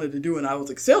I wanted to do and I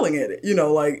was excelling at it.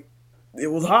 Like it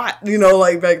was hot,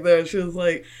 like back there. She was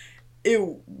like, it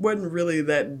wasn't really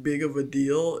that big of a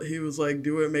deal. He was like,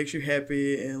 do what makes you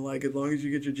happy, and like as long as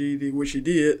you get your GED, which she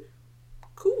did,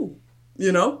 cool.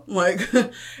 Like,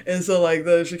 and so like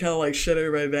she kind of like shut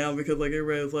everybody down, because like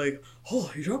everybody was like,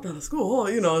 oh, you dropped out of school. Oh,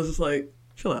 it's just like,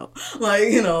 chill out.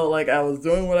 Like, like I was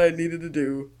doing what I needed to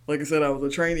do. Like I said, I was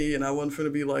a trainee and I wasn't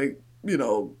finna be like,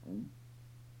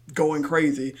 going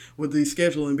crazy with the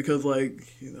scheduling, because like,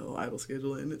 idle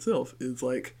scheduling in itself is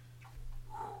like,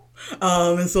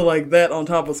 and so like that on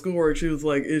top of schoolwork, she was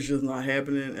like, it's just not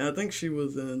happening. And I think she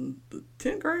was in the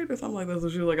 10th grade or something like that. So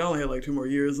she was like, I only had like 2 more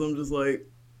years. So I'm just like,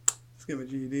 just get my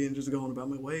GED and just going about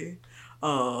my way.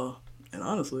 And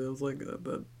honestly, I was like,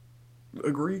 but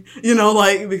agree,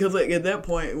 like, because like at that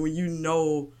point when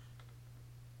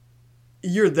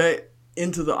you're that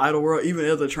into the idol world, even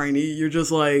as a trainee, you're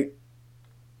just like,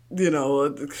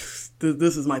 this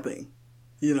is my thing,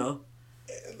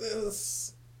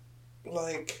 It's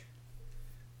like,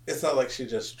 it's not like she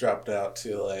just dropped out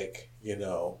to like,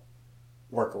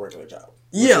 work a regular job.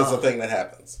 Which is a thing that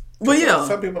happens. But yeah,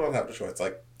 some people don't have the choice.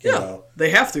 Like,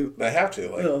 they have to. They have to.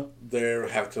 Like, they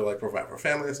have to like provide for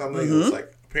family or something. Mm-hmm. It's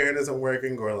like a parent isn't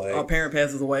working, or like a parent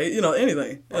passes away.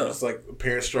 Anything. Or just like a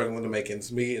parent struggling to make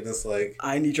ends meet, and it's like,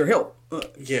 I need your help.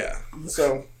 Yeah.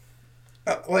 So,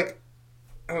 like,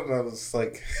 I don't know. It's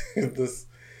like this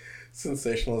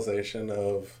sensationalization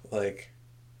of like,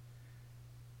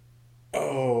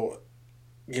 oh,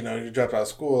 you dropped out of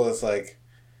school. It's like,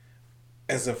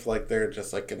 as if like they're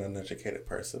just like an uneducated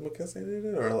person because they did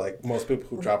it, or like most people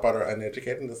who drop out are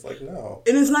uneducated, and it's like no.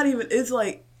 And it's not even. It's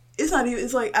like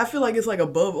I feel like it's like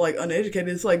above like uneducated.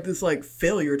 It's like this like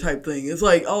failure type thing. It's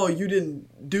like, oh, you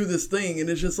didn't do this thing, and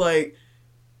it's just like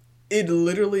it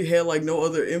literally had like no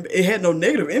other. It had no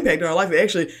negative impact on her life. It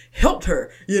actually helped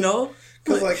her, you know.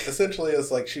 Because like essentially,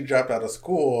 it's like she dropped out of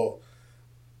school,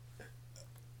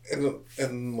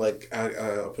 and like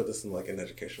I'll put this in like an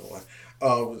educational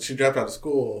way. She dropped out of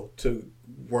school to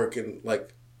work in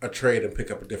like a trade and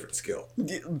pick up a different skill.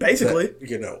 Basically,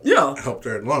 that, helped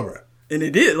her in the long run. And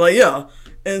it did, like, yeah.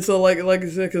 And so, like I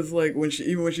said, because, like, when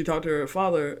she talked to her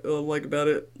father, like, about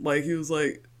it, like, he was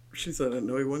like, she said,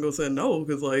 no, he wasn't going to say no,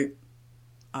 because, like,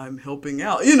 I'm helping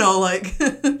out, like,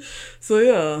 so,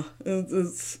 yeah,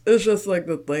 it's just, like,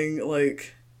 the thing,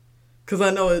 like, because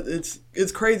I know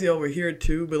it's crazy over here,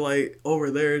 too, but, like,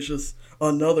 over there, it's just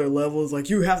another level. It's like,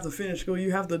 you have to finish school,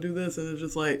 you have to do this, and it's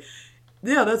just, like,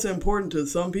 yeah, that's important to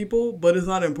some people, but it's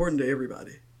not important to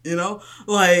everybody,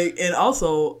 like, and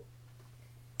also,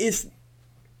 it's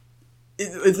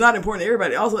not important to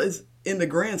everybody. Also, it's in the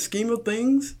grand scheme of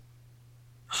things,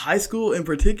 high school in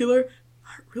particular,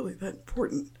 not really that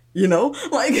important,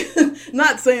 Like,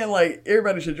 not saying, like,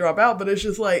 everybody should drop out, but it's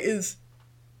just, like,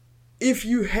 if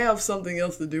you have something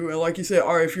else to do, and like you said,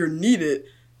 or if you're needed,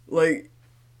 like,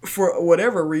 for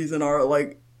whatever reason, or,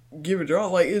 like, give it your all,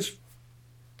 like,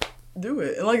 do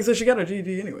it. And like I said, she got her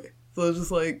GED anyway. So it's just,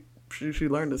 like, she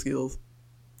learned the skills.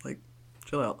 Like,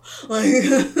 chill out. Like,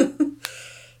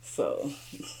 so.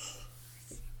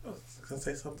 I was going to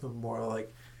say something more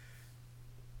like,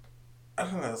 I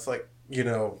don't know, it's like,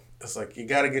 it's like you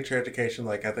got to get your education.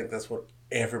 Like, I think that's what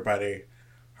everybody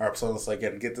harps on. It's like, you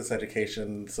got to get this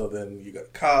education, so then you go to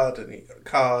college, and you go to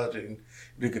college, and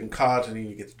you get in college, and then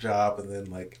you get the job, and then,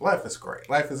 like, life is great.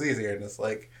 Life is easier, and it's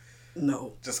like,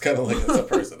 no. Just kind of like it's a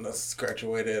person that's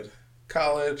graduated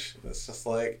college, and it's just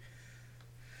like,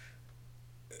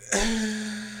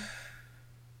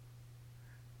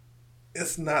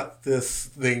 it's not this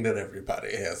thing that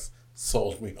everybody has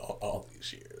sold me on all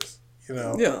these years,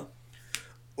 Yeah.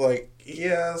 Like,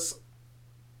 yes,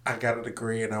 I got a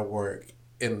degree and I work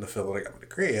in the field that I got my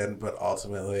degree in, but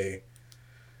ultimately,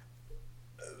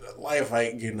 life,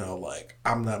 like, like,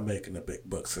 I'm not making the big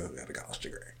bucks because I got a college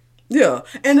degree. Yeah,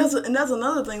 and that's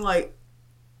another thing, like,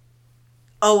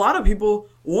 a lot of people,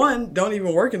 one, don't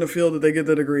even work in the field that they get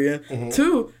the degree in. Mm-hmm.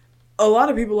 Two, a lot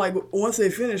of people, like, once they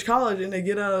finish college and they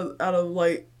get out of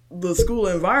like, the school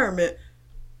environment,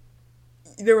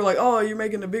 they were like, oh, you're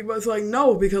making the big bucks. Like,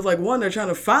 no, because, like, one, they're trying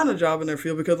to find a job in their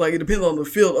field because, like, it depends on the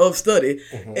field of study.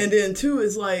 Mm-hmm. And then two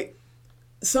is, like,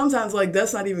 sometimes, like,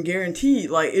 that's not even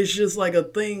guaranteed. Like, it's just, like, a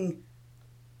thing.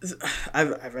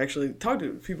 I've actually talked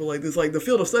to people like this. Like, the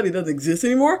field of study doesn't exist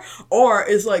anymore. Or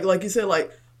it's, like you said,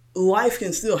 like, life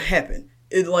can still happen.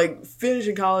 It, like,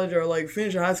 finishing college or, like,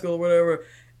 finishing high school or whatever,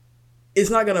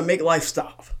 it's not going to make life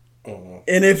stop. Mm-hmm.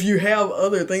 And if you have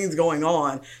other things going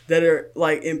on that are,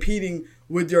 like, impeding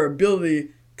with your ability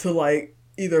to, like,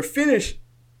 either finish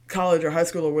college or high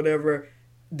school or whatever,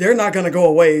 they're not going to go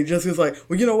away just because, like,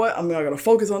 well, you know what? I'm not going to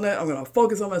focus on that. I'm going to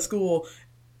focus on my school,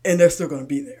 and they're still going to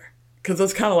be there. Because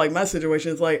that's kind of like my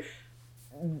situation. It's like,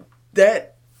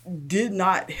 that did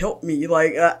not help me.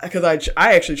 Like, because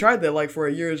I actually tried that, like, for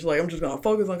a year. It's like, I'm just going to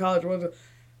focus on college.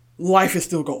 Life is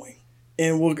still going.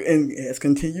 And it's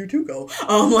continued to go.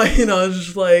 Like, it's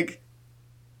just like,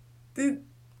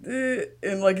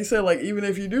 and like you said, like, even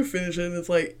if you do finish it, it's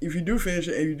like, if you do finish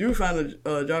it and you do find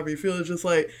a job in your field, it's just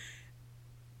like,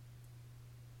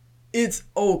 it's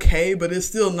okay, but it's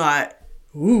still not,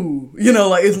 ooh,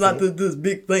 like, it's not this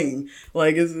big thing.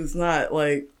 Like, it's not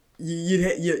like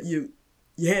you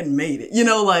hadn't made it,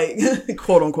 like,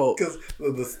 quote unquote. Because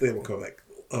this thing will come back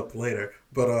up later,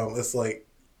 but it's like,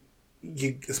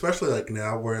 especially like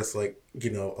now where it's like,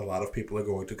 a lot of people are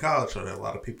going to college, or a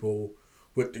lot of people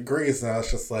with degrees now,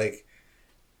 it's just like,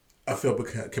 I feel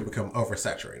can become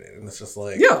oversaturated, and it's just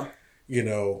like, yeah,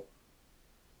 you're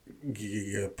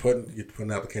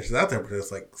putting applications out there, but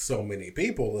there's like so many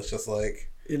people. It's just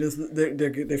like, it is.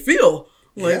 They feel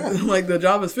like like the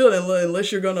job is filled,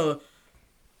 unless you're gonna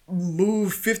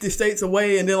move 50 states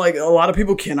away, and then, like, a lot of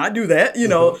people cannot do that.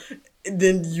 Mm-hmm.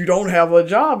 Then you don't have a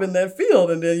job in that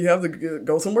field, and then you have to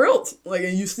go somewhere else. Like,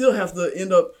 and you still have to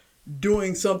end up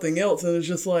doing something else, and it's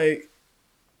just like,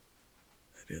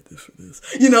 I did this for this,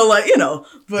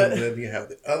 But and then you have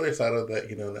the other side of that,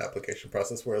 the application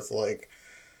process where it's like,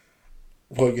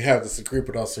 well, you have this degree,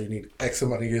 but also you need X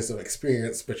amount of years of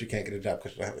experience, but you can't get a job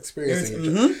because you don't have experience.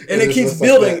 Mm-hmm. And it keeps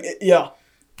building. Like, yeah,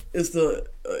 it's the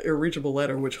irreachable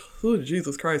ladder. Which, oh,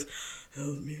 Jesus Christ. That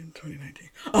was me in 2019.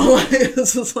 Oh,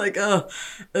 it's just like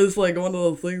it's like one of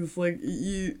those things. Like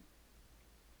you,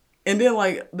 and then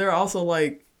like there are also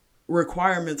like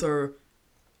requirements are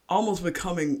almost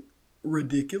becoming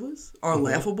ridiculous or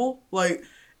laughable. Like,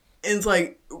 and it's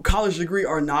like college degree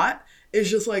or not. It's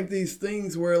just like these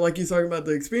things where like you're talking about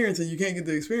the experience and you can't get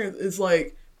the experience. It's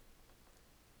like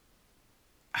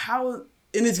how, and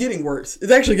it's getting worse. It's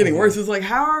actually getting worse. It's like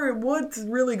what's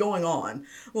really going on?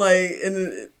 Like,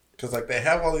 and because like they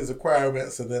have all these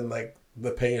requirements, and then like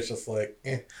the pay is just like,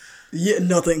 yeah,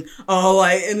 nothing.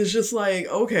 Like, and it's just like,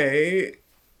 okay,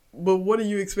 but what do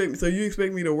you expect? So you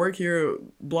expect me to work here,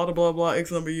 blah blah blah blah, X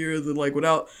number of years, and like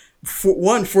without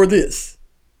for this.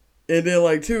 And then,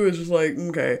 like, two, it's just like,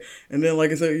 okay. And then,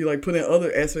 like I said, you, like, put in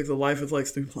other aspects of life. It's like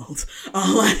student loans.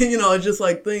 Like, you know, it's just,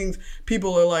 like, things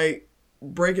people are, like,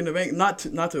 breaking the bank. Not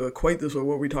to equate this with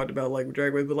what we talked about, like, with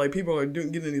Drag Race, but, like, people are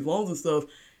getting these loans and stuff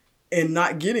and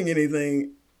not getting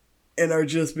anything and are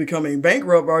just becoming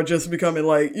bankrupt or just becoming,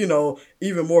 like, you know,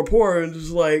 even more poor and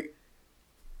just, like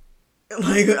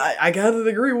I got a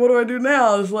degree. What do I do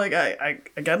now? It's like, I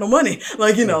got no money.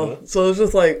 Like, you know. So it's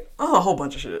just, like, a whole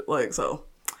bunch of shit. Like, so...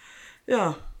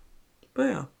 Yeah,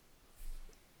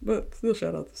 but still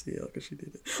shout out to CL because she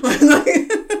did it.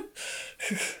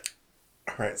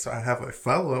 All right, so I have a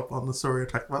follow up on the story I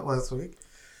talked about last week.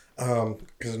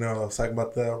 Because you know I was talking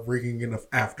about the rigging in of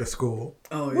after school.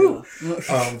 Oh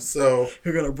yeah. So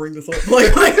you're gonna bring this up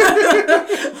like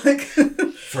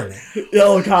for now.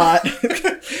 Oh God.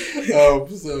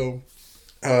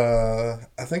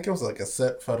 I think it was like a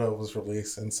set photo was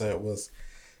released, and so it was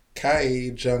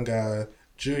Kai, Jungga,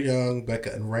 Ju-Young,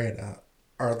 Becca, and Raina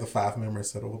are the 5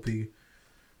 members that will be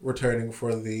returning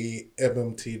for the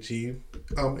MMTG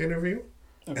interview.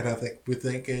 Okay. And I think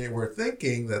we're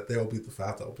thinking that they'll be the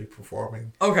 5 that will be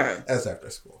performing as after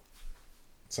school.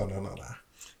 So no.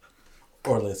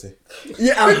 Or Lizzie.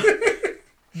 Yeah.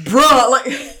 Bruh, like...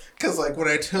 Because like when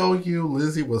I tell you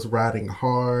Lizzie was riding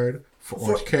hard for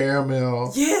Orange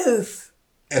Caramel. Yes.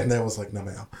 And then was like, no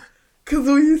ma'am. Because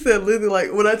when you said Lizzie,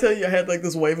 like, when I tell you I had, like,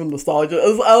 this wave of nostalgia,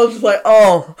 I was just like,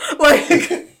 oh.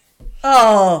 Like,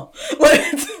 oh. Like,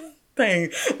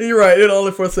 dang. You're right. It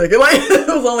only for a second. Like, it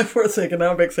was only for a second. Now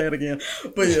I'm back sad again.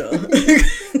 But, yeah.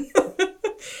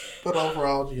 But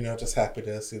overall, you know, just happy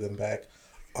to see them back.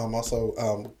 Also,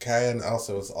 Kyan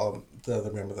also is the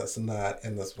other member that's not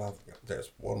in this one.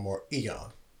 There's one more,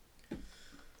 Eon.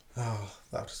 Oh,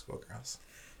 the after school girls.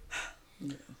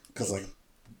 Because, like,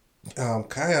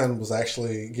 Kyan was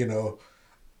actually, you know,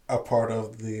 a part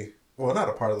of not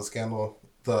a part of the scandal,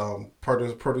 the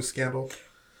produce scandal.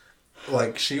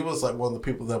 Like, she was, like, one of the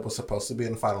people that was supposed to be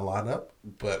in the final lineup,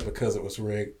 but because it was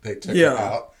rigged, they took her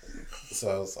out. So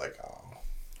I was like, oh.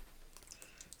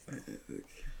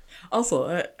 Also,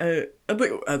 I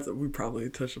think we probably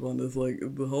touched upon this, like,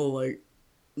 the whole, like,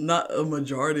 not a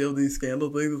majority of these scandal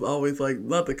things is always, like,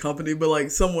 not the company, but, like,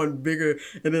 someone bigger,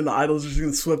 and then the idols just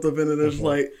getting swept up in it, and it's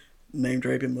like, name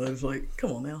dragged in mud. It's like,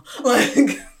 come on now. Like,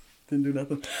 didn't do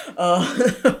nothing.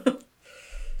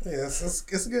 Yes,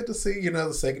 it's good to see, you know,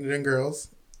 the second gen girls,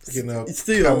 you know,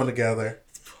 still coming together,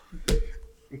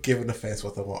 giving the fans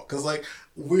what they want. Because, like,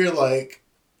 we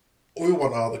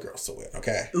want all the girls to win,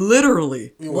 okay?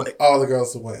 Literally. We want all the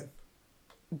girls to win.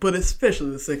 But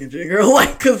especially the second gen girl.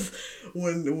 Like, because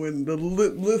when the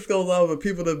list goes on with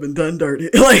people that have been done dirty,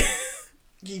 like...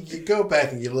 You go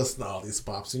back and you listen to all these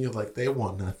pops and you're like, they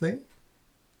want nothing.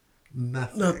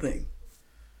 Nothing.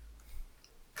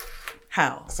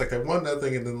 How? It's like they want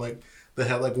nothing, and then like they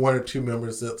had like 1 or 2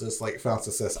 members that just like found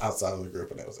success outside of the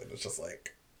group, and that was it. It's just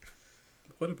like,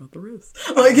 what about the rest?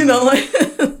 Like, you know, like,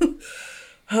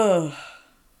 oh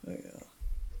yeah.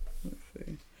 Let's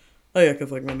see. Oh yeah,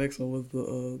 because like my next one was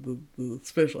the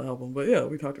special album, but yeah,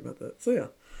 we talked about that. So yeah,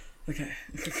 okay.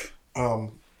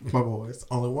 My boys,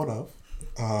 only one of.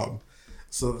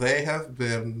 So they have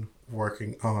been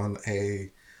working on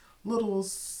a little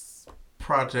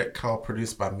project called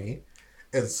Produced by Me.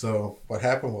 And so what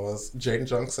happened was Jaden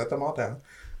Jung set them all down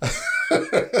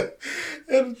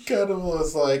and kind of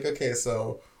was like, okay,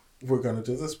 so we're going to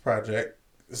do this project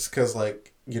because,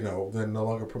 like, you know, they're no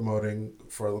longer promoting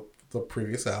for the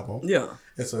previous album. Yeah.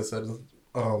 And so he said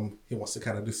he wants to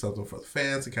kind of do something for the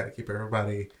fans and kind of keep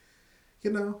everybody,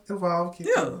 you know, involved.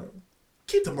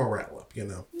 Keep the morale up, you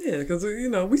know. Yeah, because, you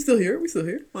know, we still here.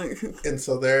 Like, and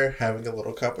so they're having a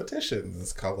little competition.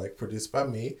 It's called, like, Produced by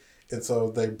Me. And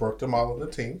so they broke them all into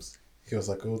teams. He was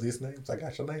like, oh, these names. I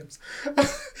got your names.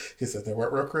 He said they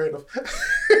weren't real creative.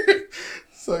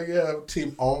 So, yeah,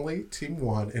 Team Only, Team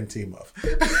One, and Team Of.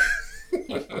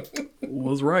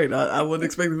 Was right. I wouldn't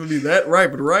expect it to be that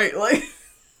right, but right. Like,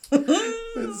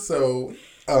 And so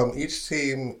each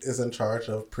team is in charge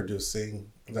of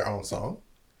producing their own song.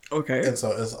 Okay. And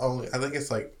so it's only, I think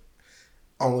it's like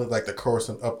only like the chorus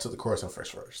and up to the chorus and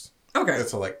first verse. Okay. And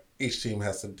so like each team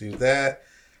has to do that.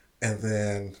 And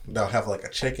then they'll have like a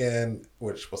check-in,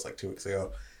 which was like 2 weeks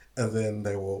ago. And then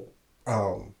they will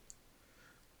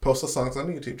post the songs on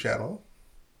the YouTube channel.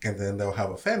 And then they'll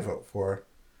have a fan vote for.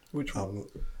 Which one?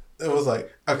 It was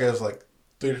like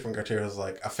 3 different criteria. It was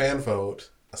like a fan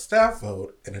vote, a staff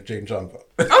vote, and a Jane John vote.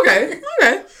 Okay.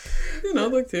 You know,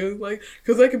 like too, like,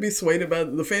 because they could be swayed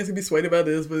about, the fans could be swayed about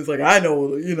this, but it's like, I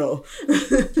know, you know.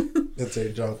 The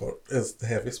Jane John vote is the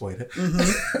heaviest weighted.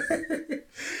 Mm-hmm.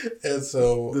 And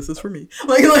so. This is for me.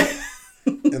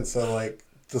 And so, like,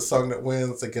 the song that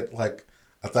wins, they get like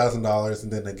 $1,000,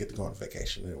 and then they get to go on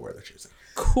vacation anywhere they're choosing.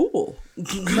 Cool.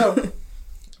 So,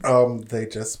 they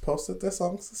just posted their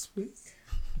songs this week.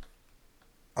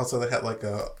 Also, they had like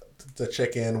the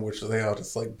check-in, which they all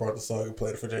just like brought the song and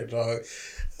played it for Jay Jong.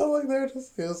 I'm like,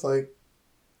 it was like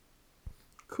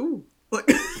cool.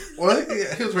 Well,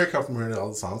 yeah, he was very complimentary to all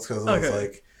the songs because it was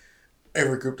like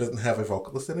every group doesn't have a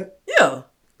vocalist in it. Yeah.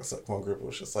 It's like one group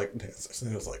was just like dancers,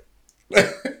 and it was like.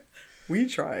 We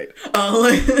tried.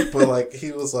 But like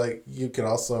he was like, you can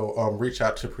also reach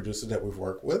out to producers that we've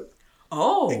worked with.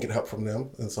 Oh. And get help from them,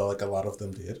 and so like a lot of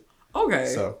them did. Okay.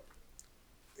 So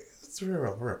it's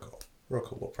real cool, real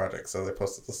cool little project. So they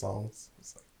posted the songs.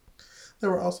 It's like, they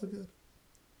were also good.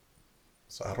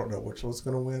 So I don't know which one's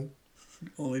gonna win.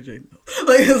 Only Jake knows.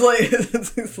 Like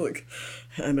it's like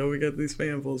I know we got these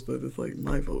fan votes, but it's like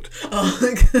my vote.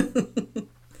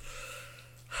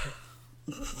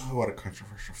 What a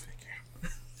controversial figure.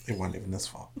 It wasn't even this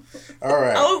fall. All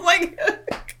right. I was like,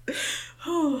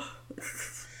 oh.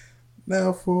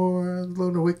 Now for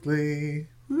Luna Weekly.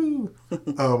 Woo.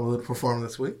 Luna performed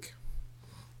this week.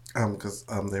 Because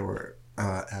they were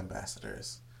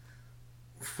ambassadors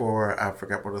for, I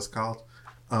forgot what it's called.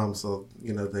 So,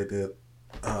 you know, they did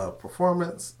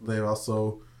performance. They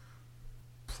also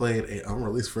played an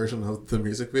unreleased version of the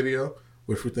music video,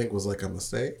 which we think was like a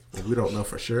mistake, but we don't know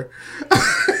for sure.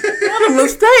 What a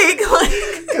mistake!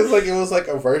 Because like it was like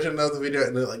a version of the video,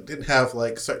 and it like didn't have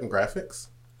like certain graphics,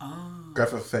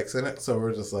 graphic effects in it. So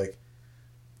we're just like,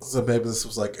 so maybe this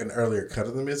was like an earlier cut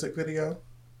of the music video,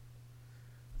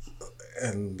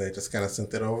 and they just kind of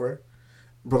sent it over.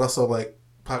 But also like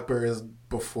Blackberry has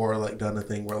before like done a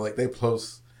thing where like they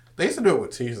used to do it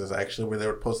with teasers actually, where they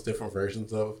would post different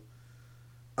versions of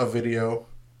a video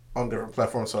on different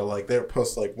platforms. So like they would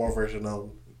post like one version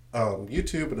on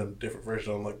YouTube and a different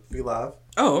version on like VLive.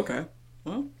 Oh, okay.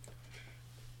 Well,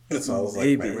 and so I was like,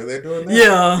 maybe they're doing that.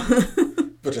 Yeah.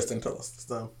 But just didn't tell us.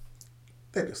 So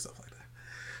they do stuff like that.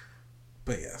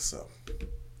 But yeah, so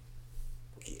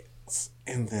yes.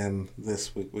 And then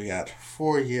this week we got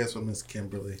 4 years with Miss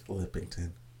Kimberly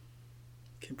Lippington.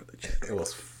 Kimberly. It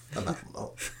was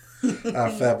phenomenal.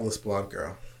 Our fabulous blonde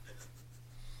girl.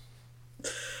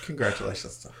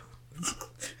 Congratulations to her.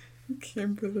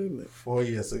 Kimberly. 4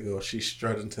 years ago, she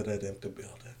strutted into that empty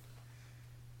building.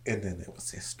 And then it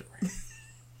was history.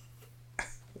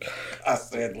 I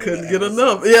said, couldn't get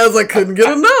enough. Yeah, I was like, couldn't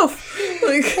get enough.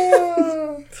 Like,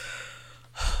 oh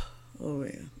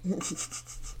man.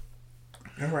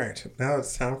 All right, now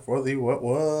it's time for the what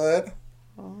would.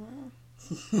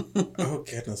 Oh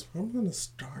goodness, I'm going to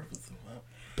start with the what.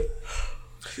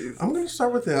 I'm going to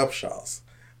start with the Upshaws.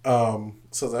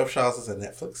 So the Upshaws is a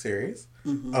Netflix series,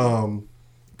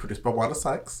 produced by Wanda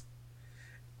Sykes,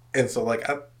 and so like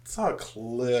I saw a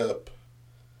clip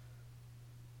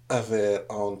of it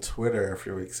on Twitter a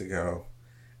few weeks ago,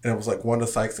 and it was like Wanda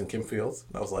Sykes and Kim Fields,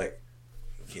 and I was like,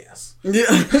 yes,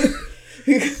 yeah.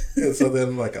 And so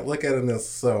then like I look at it, and this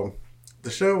so the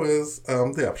show is the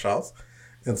Upshaws,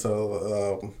 and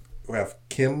so we have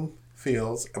Kim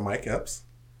Fields and Mike Epps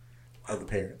are the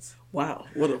parents. Wow,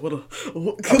 what a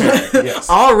yes.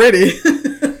 Already.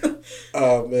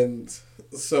 And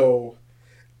so,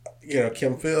 you know,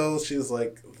 Kim Fields, she's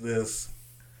like this.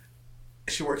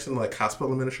 She works in like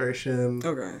hospital administration.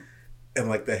 Okay. And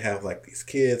like they have like these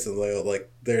kids, and like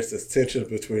there's this tension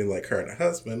between like her and her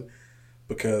husband,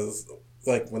 because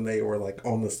like when they were like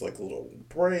on this like little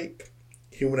break,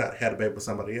 he went out and had a baby with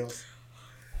somebody else.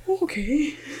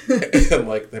 Okay. And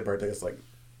like their birthday is like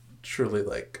truly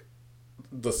like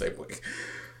the same week.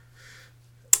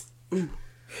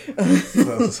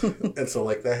 And so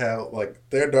like they have like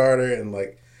their daughter and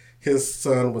like his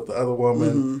son with the other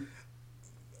woman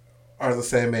are the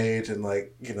same age, and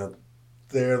like, you know,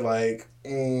 they're like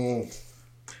you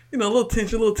know, a little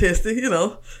tension, a little testy, you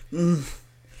know. And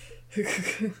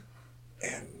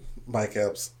Mike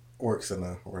Epps works in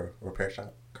a repair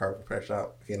shop, car repair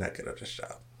shop. He's not good at his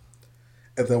job.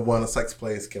 And then one of Sykes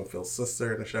plays Kim Phil's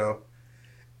sister in the show,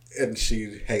 and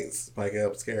she hates Mike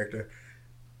Epps' character.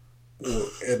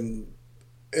 And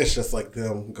it's just like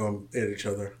them going at each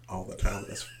other all the time.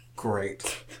 It's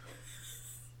great.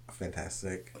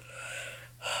 Fantastic.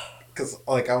 Because,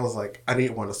 like, I was like, I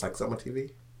need one of Sykes on my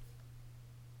TV.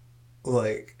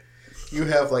 Like, you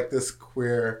have, like, this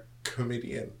queer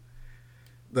comedian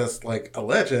that's, like, a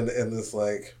legend and this,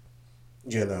 like,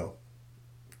 you know,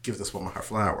 give this woman her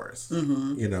flowers.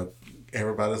 Mm-hmm. You know,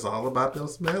 everybody's all about them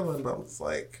smelling, but I'm just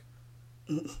like,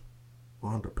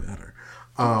 Wanda better.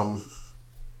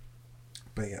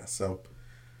 But yeah, so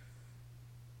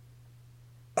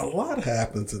a lot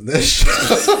happens in this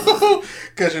show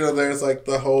because, you know, there's like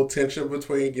the whole tension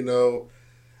between, you know,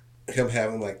 him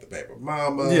having like the baby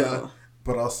mama, Yeah.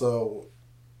 but also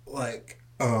like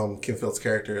Kim Phil's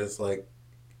character is like,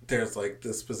 there's like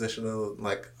this position of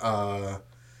like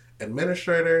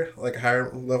administrator, like a higher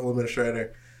level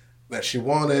administrator that she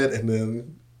wanted, and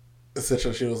then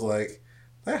essentially she was like,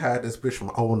 they hired this bitch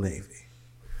from Old Navy.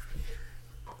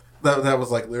 That was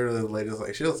like literally the lady's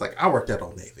like, she was like, I worked at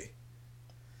Old Navy.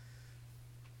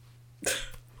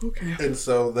 Okay. And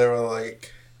so they were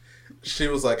like, she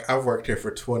was like, I've worked here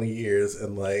for 20 years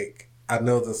and like, I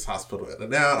know this hospital in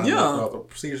and out. I know all the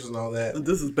procedures and all that.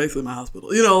 This is basically my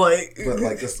hospital. You know, like. But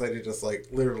like this lady just like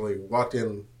literally walked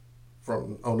in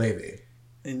from Old Navy.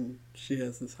 And she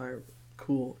has this higher.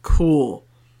 Cool.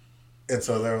 And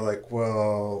so they were like,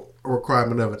 well, a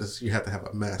requirement of it is you have to have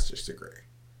a master's degree.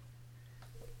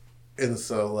 And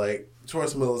so, like,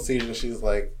 towards the middle of the season, she's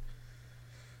like,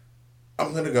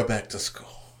 I'm going to go back to school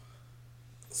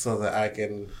so that I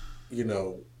can, you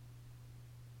know,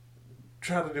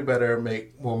 try to do better and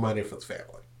make more money for the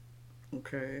family.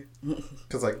 Okay.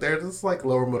 Because, like, they're this, like,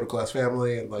 lower middle class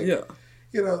family and, like, yeah.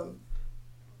 You know,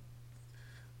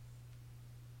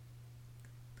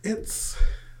 it's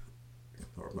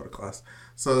lower middle class.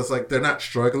 So it's like they're not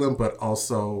struggling, but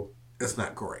also it's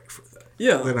not great for them.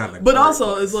 Yeah. They're not in a but great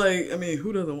also, place. it's like, I mean,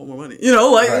 who doesn't want more money? You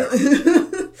know, like, Right.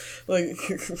 like,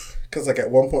 because like at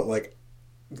one point, like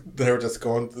they were just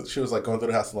she was like going through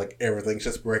the house and like everything's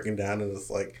just breaking down, and it's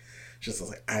like, she's just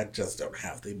like, I just don't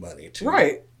have the money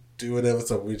to do it,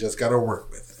 so we just got to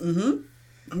work with it.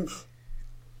 Mm-hmm.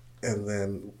 And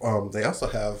then they also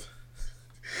have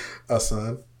a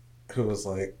son who was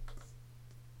like,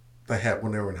 they had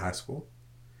when they were in high school.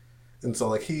 And so,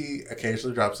 like, he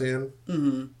occasionally drops in.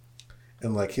 Mm-hmm.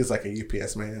 And, like, he's, like, a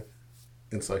UPS man.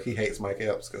 And so he hates Mike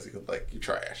Epps because he's like, you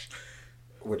trash.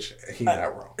 Which, he's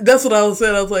not wrong. That's what I was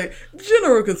saying. I was like,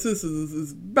 general consensus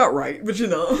is about right. But, you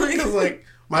know. Because, like,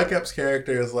 Mike Epps'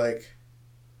 character is, like,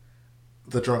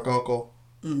 the drunk uncle.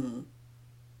 Mm-hmm.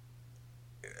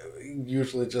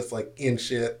 Usually just, like, in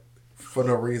shit for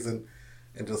no reason.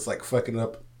 And just, like, fucking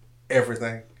up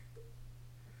everything.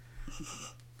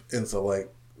 And so,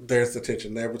 like, there's the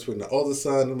tension there between the oldest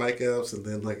son and Mike Epps, and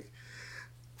then, like,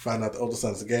 find out the oldest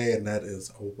son's gay, and that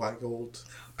is wild.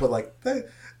 But, like, they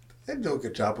do a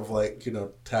good job of, like, you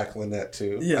know, tackling that,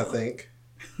 too, I think.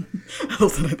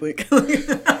 Also, I think.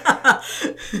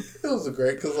 It was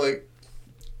great, because, like,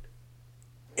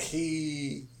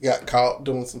 he got caught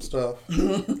doing some stuff.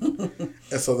 And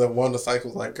so then one of the Sykes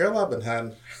was like, girl, I've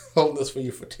been holding this for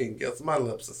you for 10 years. My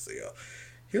lips are sealed.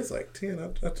 He was like,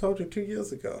 10? I told you 2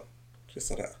 years ago. She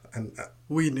said,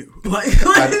 we knew.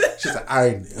 She said,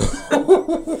 I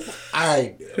knew.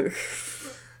 I knew.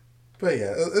 But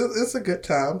yeah, it's a good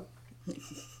time.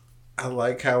 I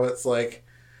like how it's like,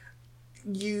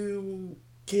 you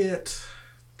get...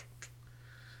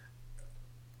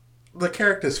 The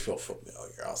characters feel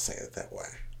familiar, I'll say it that way.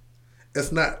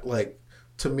 It's not like,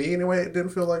 to me anyway, it didn't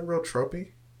feel like real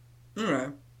tropey.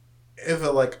 Alright. It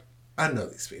felt like, I know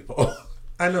these people.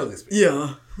 I know these people.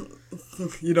 Yeah.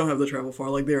 You don't have to travel far.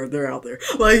 Like, they're out there.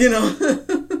 Like, you know.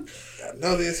 I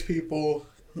know these people.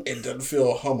 It doesn't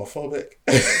feel homophobic.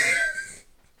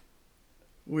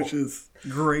 Which is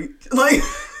great. Like,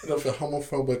 It doesn't feel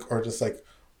homophobic or just, like,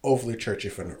 overly churchy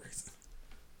for no reason.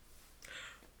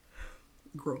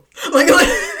 growth. Like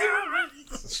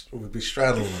We'd be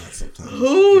straddling that sometimes.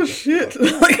 oh, shit.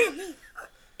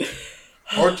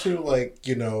 Or too, like,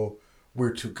 you know,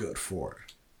 we're too good for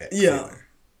it. Yeah.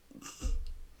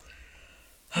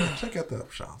 Check out the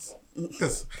Upshaws.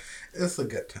 It's a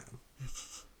good time.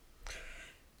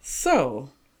 So,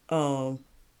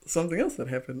 something else that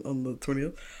happened on the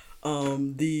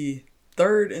 20th. The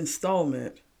third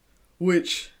installment,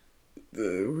 which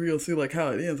we're going to see like how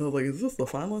it ends. I was like, is this the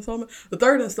final installment? The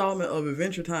third installment of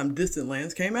Adventure Time Distant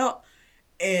Lands came out.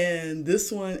 And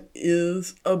this one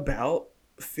is about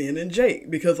Finn and Jake,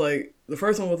 because like the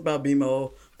first one was about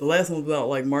BMO, the last one was about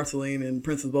like Marceline and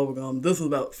Princess Bubblegum. This was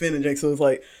about Finn and Jake, so it's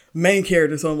like main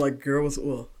characters. So I'm like, girl,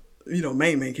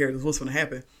 main characters. What's gonna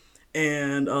happen?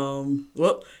 And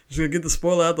well, just gonna get the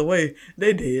spoiler out the way.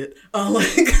 They did.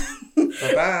 Like,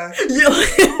 bye. Yeah,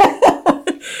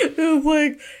 it was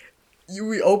like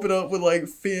we open up with like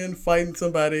Finn fighting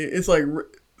somebody. It's like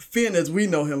Finn, as we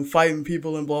know him, fighting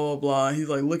people and blah blah blah. He's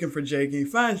like looking for Jake, and he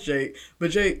finds Jake,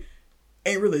 but Jake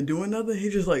ain't really doing nothing.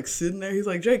 He's just like sitting there. He's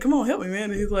like, Jake, come on, help me,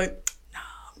 man. And he's like, nah,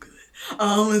 I'm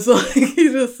good. And so like,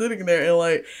 he's just sitting there, and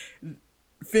like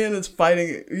Finn is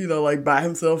fighting, like by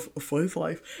himself for his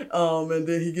life. And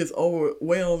then he gets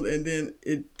overwhelmed, and then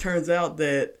it turns out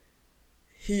that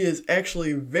he is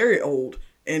actually very old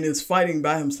and is fighting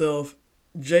by himself.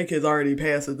 Jake has already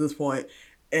passed at this point,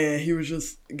 and he was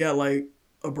just got like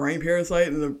a brain parasite,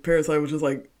 and the parasite was just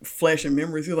like flashing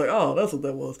memories. He was like, oh, that's what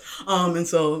that was. And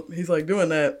so he's like doing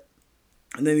that,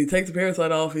 and then he takes the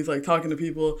parasite off. He's like talking to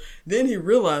people. Then he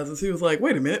realizes, he was like,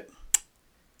 wait a minute.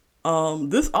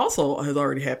 This also has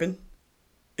already happened.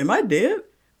 Am I dead?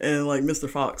 And like Mr.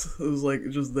 Fox, who was like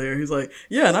just there, he's like,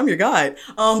 yeah, and I'm your guide.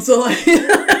 So like,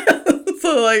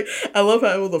 so like, I love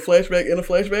how it was a flashback in a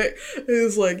flashback.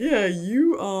 It's like, yeah,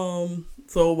 you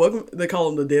so welcome. They call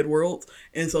them the Dead Worlds,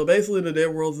 and so basically the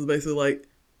Dead Worlds is basically like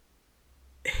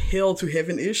hell to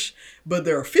heaven ish, but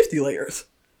there are 50 layers.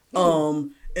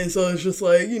 And so it's just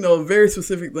like, very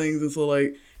specific things. And so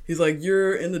like, he's like,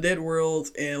 you're in the Dead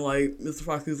Worlds, and like Mr.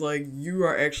 Fox is like, you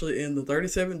are actually in the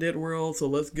 37 Dead Worlds, so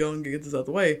let's go and get this out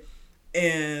the way.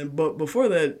 But before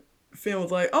that, Finn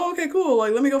was like, oh, okay, cool,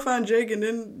 like let me go find Jake and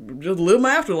then just live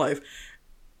my afterlife.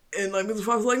 And like Mr.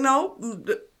 Fox was like, no,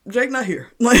 Jake not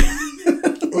here. Like,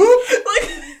 he's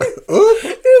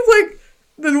like,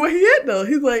 then where he at though?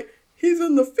 He's like, he's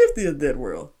in the 50th Dead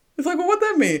World. It's like, well, what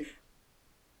that mean?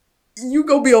 You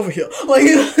go be over here. Like,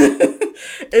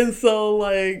 and so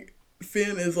like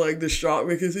Finn is like distraught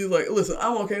because he's like, listen,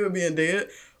 I'm okay with being dead,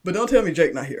 but don't tell me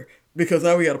Jake not here, because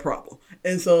now we got a problem.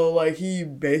 And so like he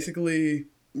basically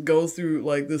goes through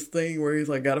like this thing where he's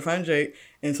like, gotta find Jake.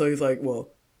 And so he's like, well,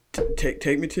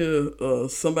 take me to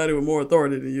somebody with more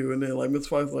authority than you. And then like Mr.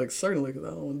 Fox is like, certainly, because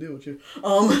I don't want to deal with you.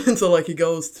 And so like he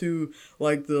goes to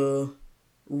like the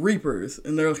Reapers,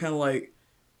 and they're kind of like,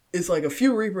 it's like a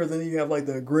few Reapers, and then you have like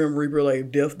the Grim Reaper, like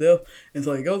Death. And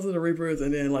so he goes to the Reapers,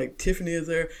 and then like Tiffany is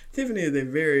there. Tiffany is a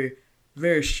very,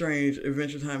 very strange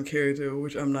Adventure Time character,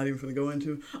 which I'm not even going to go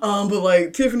into. But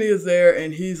like Tiffany is there,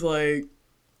 and he's like,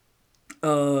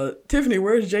 Tiffany,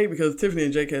 where's Jake? Because Tiffany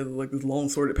and Jake has like this long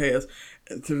sordid past.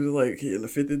 And Tiffany's like, he in the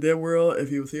 50th Dead World. If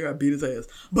he was here, I'd beat his ass.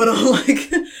 But I'm like,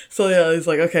 so yeah, it's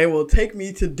like, okay, well, take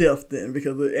me to Death then,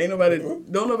 because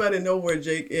don't nobody know where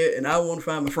Jake is, and I want to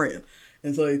find my friend.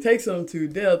 And so he takes him to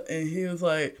Death, and he was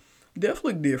like, Death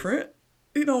look different.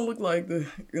 He don't look like the...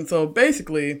 And so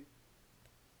basically,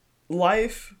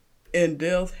 Life and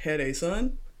Death had a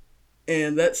son,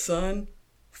 and that son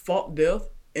fought Death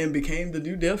and became the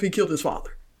new Death. He killed his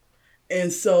father.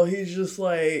 And so he's just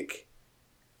like,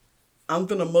 I'm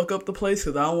gonna muck up the place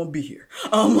because I don't want to be here.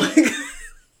 Like...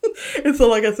 And so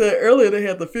like I said earlier, they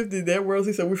had the 50 Dead Worlds.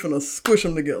 He said, we're finna squish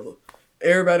them together.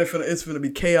 Everybody it's finna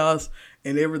be chaos,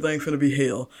 and everything finna be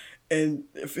hell. And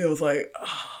it feels like,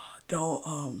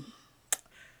 don't,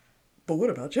 but what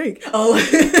about Jake?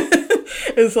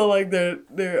 And so like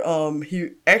he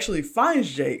actually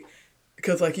finds Jake,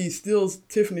 because like he steals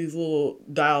Tiffany's little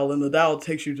dial, and the dial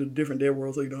takes you to different Dead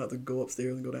Worlds, so you don't have to go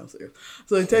upstairs and go downstairs.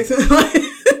 So he takes him, like,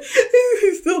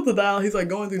 he steals the dial. He's like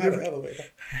going through different... elevator.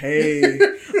 Hey.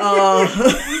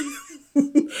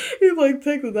 He's like,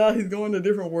 take the dial. He's going to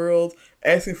different worlds,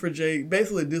 asking for Jake,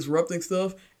 basically disrupting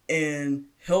stuff and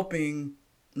helping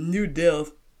New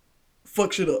Death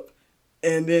fuck shit up.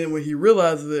 And then when he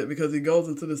realizes it, because he goes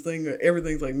into this thing where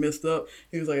everything's like messed up,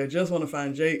 he was like, I just want to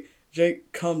find Jake.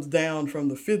 Jake comes down from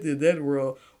the 50th Dead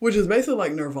World, which is basically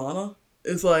like Nirvana.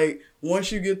 It's like,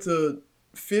 once you get to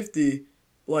 50,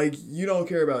 like, you don't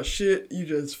care about shit. You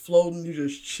just floating, you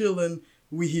just chilling.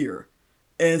 We here.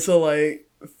 And so like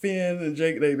Finn and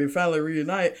Jake, they finally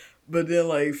reunite, but then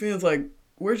like Finn's like,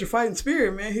 where's your fighting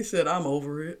spirit, man? He said, I'm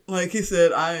over it. Like, he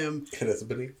said, I am... It is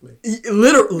beneath me.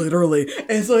 Literally.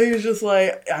 And so he was just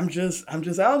like, I'm just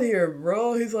out here,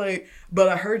 bro. He's like, but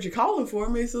I heard you calling for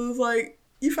me. So it's like,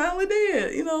 you finally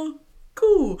did,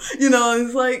 cool. And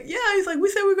it's like, yeah, he's like, we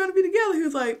said we were going to be together. He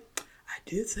was like, I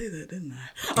did say that, didn't I?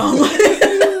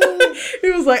 He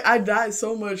was like, I died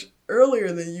so much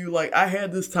earlier than you. Like, I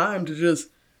had this time to just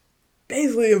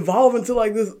basically evolve into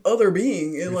like this other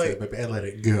being, and like, and let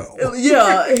it go.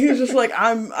 Yeah, he was just like,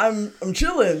 I'm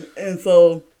chilling. And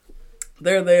so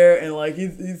they're there, and like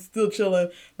he's still chilling,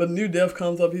 but New Death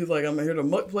comes up. He's like, I'm here to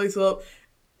muck place up,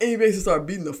 and he basically started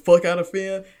beating the fuck out of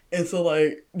Finn. And so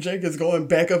like Jake is going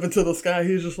back up into the sky.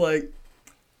 He's just like,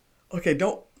 okay,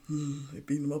 don't. They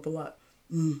beating him up a lot.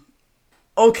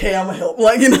 Okay, I'm gonna help.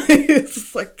 Like, you know, it's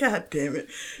just like, God damn it.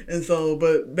 And so,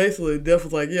 but basically, Death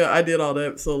was like, yeah, I did all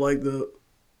that. So like the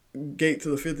gate to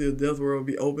the 50th Death World would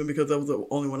be open because that was the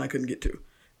only one I couldn't get to.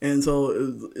 And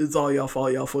so it's all y'all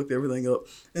fault. Y'all fucked everything up.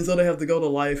 And so they have to go to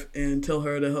Life and tell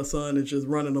her that her son is just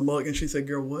running amok. And she said,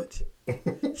 girl, what?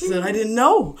 She said, I didn't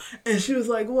know. And she was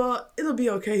like, well, it'll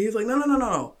be okay. He's like,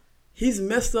 no. He's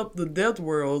messed up the Death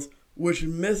Worlds, which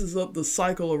messes up the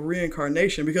cycle of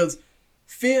reincarnation because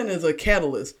Finn is a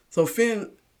catalyst. So Finn,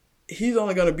 he's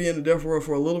only going to be in the Death World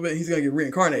for a little bit. He's going to get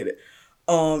reincarnated.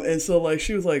 And so like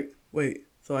she was like, wait,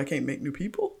 so I can't make new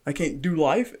people? I can't do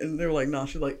life? And they were like, nah.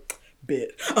 She's like, bet.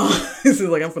 She's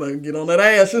like, I'm gonna get on that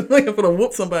ass. She's like, I'm gonna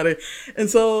whoop somebody. And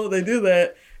so they do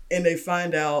that, and they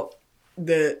find out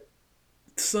that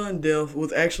Son Death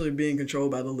was actually being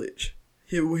controlled by the Lich.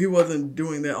 He wasn't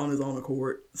doing that on his own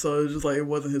accord. So it was just like, it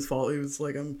wasn't his fault. He was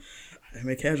like, I'm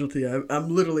a casualty. I'm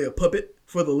literally a puppet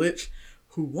for the Lich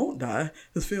who won't die.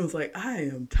 This film was like, I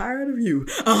am tired of you.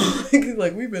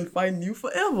 Like, we've been fighting you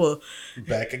forever.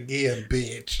 Back again,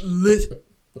 bitch.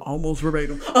 Almost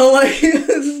verbatim. I'm like, it's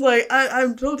just like,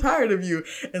 I'm so tired of you.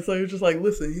 And so he was just like,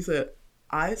 listen, he said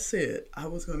I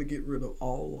was going to get rid of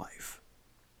all life.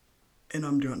 And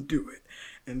I'm going to do it.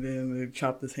 And then they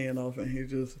chopped his hand off and he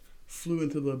just flew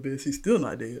into the abyss. He's still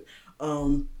not dead.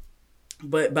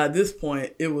 But by this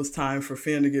point, it was time for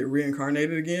Finn to get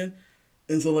reincarnated again.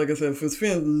 And so, like I said, because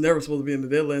Finn's never supposed to be in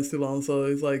the Deadlands too long, so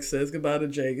he's like, says goodbye to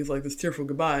Jake. It's like this tearful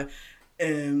goodbye.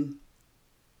 And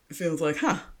Finn's like,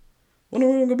 wonder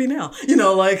where I'm gonna be now, you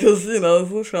know, like, cause you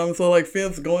know, so like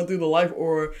Finn's going through the life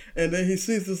aura, and then he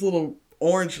sees this little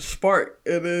orange spark,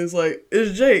 and it's like,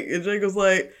 it's Jake, and Jake was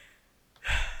like,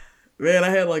 man, I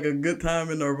had like a good time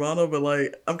in Nirvana, but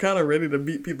like I'm kind of ready to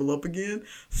beat people up again,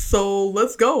 so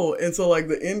let's go. And so like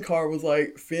the end card was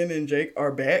like Finn and Jake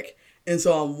are back, and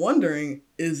so I'm wondering,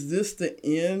 is this the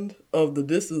end of the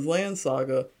Distant Lands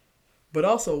saga? But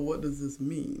also, what does this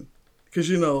mean? Because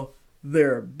you know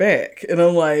they're back, and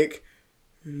I'm like,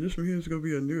 does this mean it's going to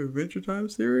be a new Adventure Time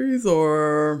series?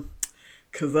 Or,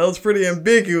 because that was pretty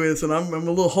ambiguous, and I'm a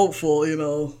little hopeful, you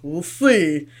know, we'll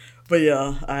see. But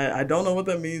yeah, I don't know what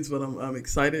that means, but I'm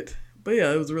excited. But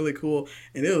yeah, it was really cool.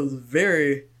 And it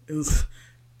was,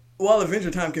 while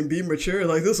Adventure Time can be mature,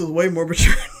 like this was way more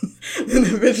mature than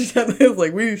Adventure Time. It was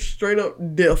like, we straight up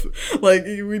deaf. Like,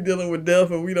 we dealing with death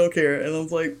and we don't care. And I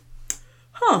was like,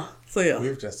 so yeah.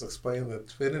 We've just explained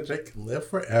that Finn and Jake can live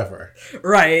forever.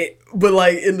 Right. But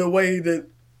like in the way that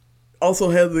also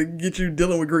has to get you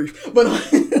dealing with grief. But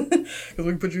because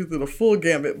we put you through the full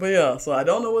gambit. But yeah, so I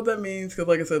don't know what that means because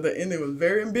like I said, the ending was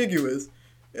very ambiguous.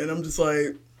 And I'm just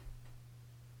like,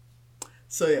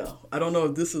 so yeah, I don't know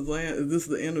if this is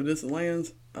the end of Distant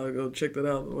Lands. I'll go check that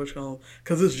out.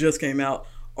 Because this just came out.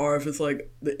 Or if it's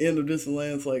like the end of Distant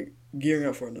Lands, like gearing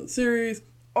up for another series.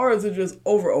 Or is it just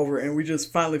over and we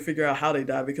just finally figure out how they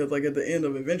die? Because like at the end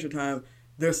of Adventure Time,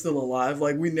 they're still alive.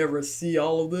 Like we never see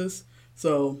all of this.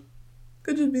 So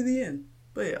could just be the end.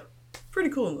 But yeah, pretty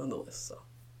cool nonetheless. So.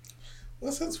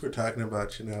 Well, since we're talking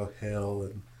about, you know, hell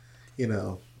and, you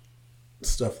know,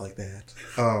 stuff like that.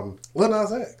 Lil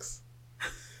Nas X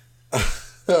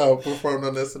performed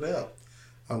on SNL.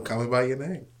 Call Me By Your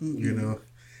Name. Mm-hmm. You know,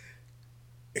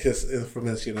 his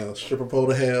infamous, you know, stripper pole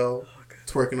to hell.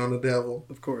 Twerking on the devil.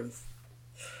 Of course.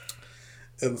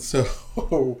 And so,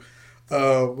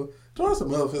 towards the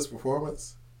middle of his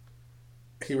performance,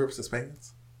 he rips his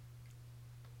pants.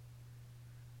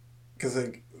 Because,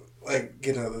 like,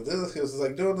 you know, he was,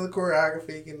 like, doing the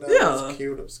choreography, you know. Yeah.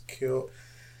 It was cute.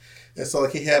 And so,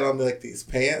 like, he had on, like, these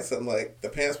pants, and, like, the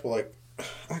pants were, like,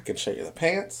 I can show you the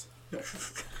pants.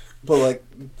 But, like,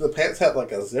 the pants had,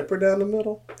 like, a zipper down the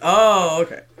middle. Oh,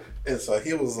 okay. And so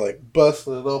he was like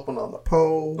busting it open on the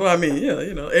pole. Well, I mean, yeah,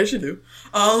 you know, as you do.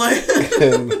 Like,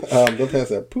 and the pants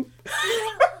said poop.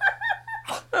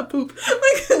 Not poop.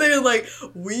 Like, they were like,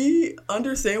 we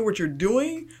understand what you're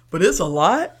doing, but it's a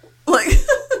lot. Like,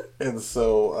 and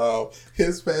so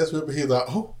his pants ripped. He's like,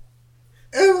 oh,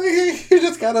 and he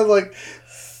just kind of like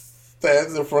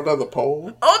stands in front of the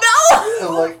pole. Oh no!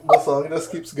 And like the song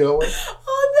just keeps going.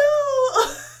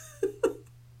 Oh no!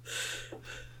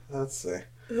 Let's see.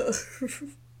 Not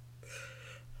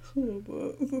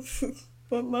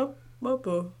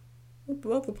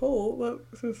the pole.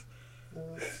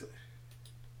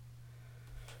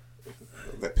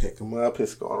 They pick him up.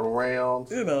 He's going around.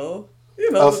 You know.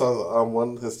 Also,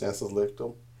 one of his dancers licked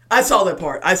him. I saw that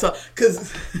part. I saw,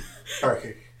 because... All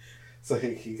right. So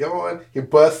he going, he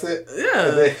busts it. Yeah.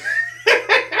 And then...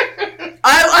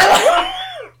 I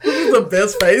this was the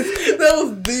best face. That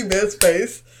was the best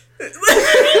face.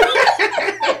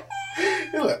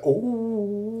 You're like,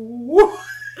 ooh.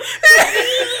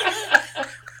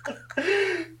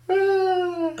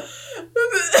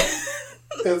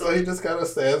 And so he just kind of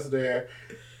stands there,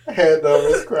 hand over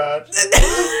his crotch,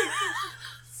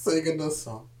 singing this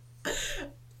song.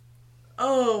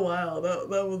 Oh wow,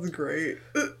 that was great.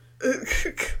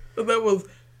 That was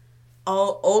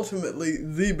ultimately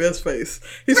the best face.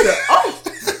 He said, "Oh,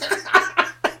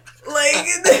 like,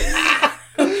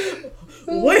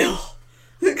 well."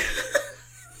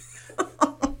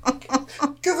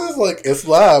 Because it's like, it's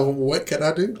live. What can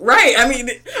I do? Right. I mean,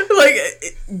 like,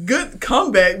 good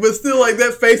comeback, but still, like,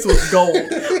 that face was gold.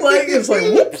 Like, it's like,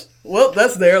 whoops. Well,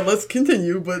 that's there. Let's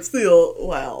continue. But still,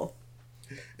 wow.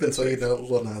 And so,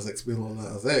 Lil Nas X being Lil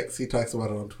Nas X, he talks about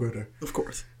it on Twitter. Of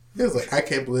course. He was like, I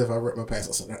can't believe I ripped my pants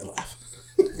on Saturday Night Live.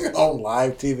 On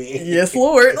live TV. Yes,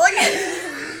 Lord. Like,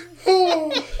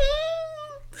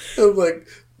 it was like,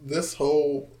 this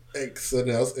whole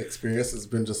SNL experience has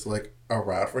been just like a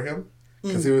ride for him.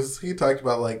 Because he talked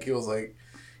about, like, he was like,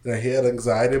 he had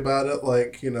anxiety about it,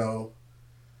 like,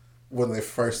 when they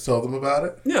first told him about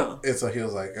it. Yeah. And so he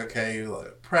was like, okay, he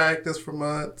like practice for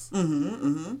months.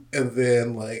 Mm-hmm. And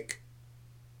then, like,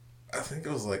 I think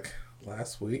it was like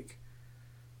last week,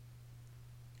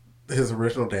 his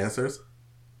original dancers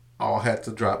all had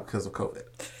to drop because of COVID.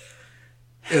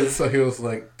 And so he was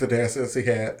like, the dancers he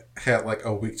had like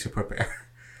a week to prepare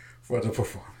for the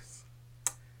performance.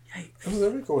 Yikes. Was it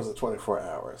a week or was it 24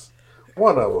 hours?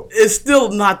 One of them. It's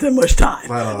still not that much time.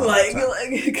 Like,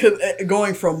 cause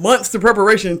going from months to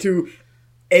preparation to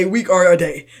a week or a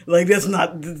day, like, that's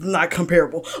not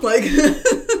comparable. Like,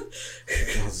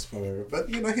 but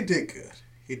he did good.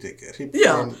 He did good.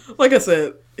 Like I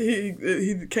said,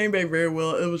 he came back very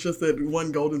well. It was just that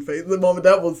one golden face. The moment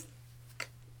that was.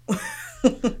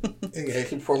 Yeah,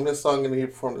 he performed this song and he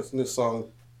performed this new song.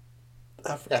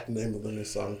 I forgot the name of the new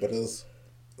song, but it was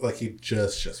like he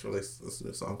just released this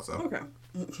new song. So okay.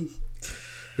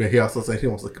 But he also said he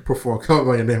wants to perform "Call Me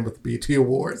by Your Name" at the BET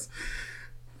Awards.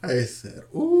 I said,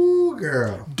 "Ooh,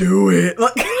 girl, do it!"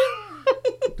 Like,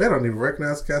 they don't even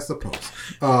recognize Cast of Post.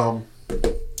 Well,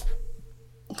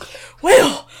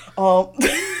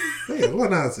 yeah, Lil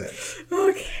Nas X.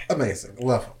 Okay. Amazing,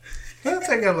 love him. Let's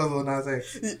take out Lil Nas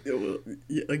X.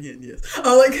 Yeah, again, yes.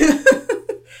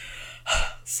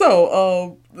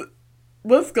 So,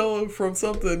 let's go from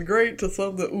something great to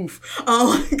something oof.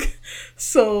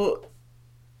 So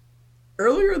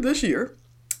earlier this year,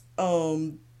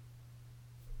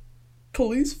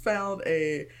 police found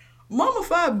a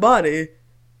mummified body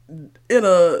in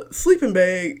a sleeping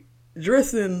bag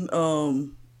dressed in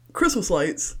Christmas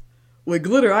lights with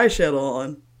glitter eyeshadow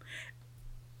on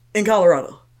in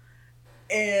Colorado.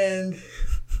 And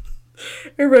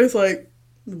everybody's like,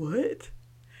 what?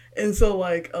 And so,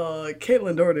 like,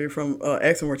 Caitlin Doherty from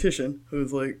Ask a Mortician,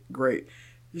 who's, like, great,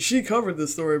 she covered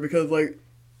this story because, like,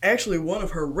 actually one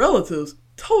of her relatives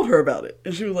told her about it.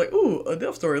 And she was like, ooh, a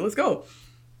death story, let's go.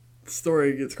 The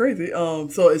story gets crazy.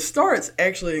 So it starts,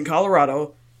 actually, in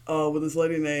Colorado with this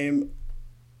lady named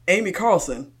Amy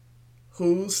Carlson,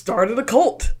 who started a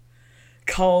cult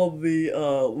called the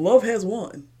Love Has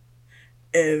Won.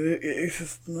 And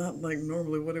it's not like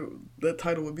normally what that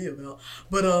title would be about.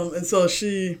 But, and so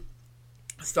she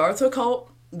starts her cult,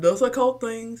 does her cult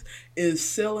things, is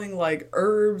selling like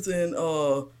herbs and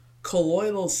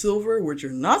colloidal silver, which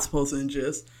you're not supposed to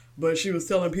ingest. But she was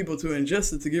telling people to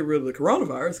ingest it to get rid of the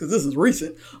coronavirus because this is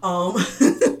recent.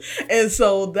 And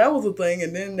so that was a thing.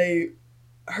 And then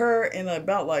her and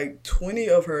about like 20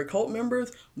 of her cult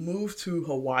members moved to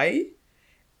Hawaii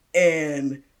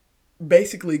and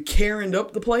basically Karened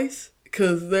up the place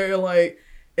because they're like,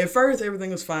 at first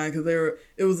everything was fine because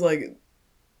it was like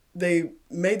they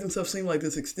made themselves seem like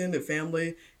this extended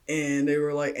family, and they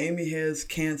were like, Amy has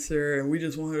cancer and we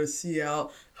just want her to see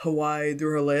out Hawaii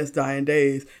through her last dying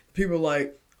days. People were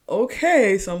like,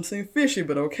 okay, something seemed fishy,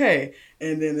 but okay.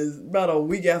 And then it's about a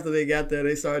week after they got there,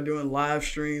 they started doing live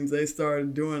streams, they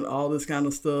started doing all this kind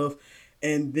of stuff.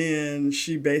 And then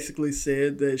she basically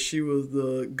said that she was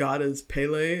the goddess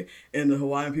Pele, and the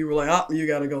Hawaiian people were like, you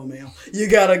gotta go, ma'am. You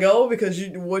gotta go because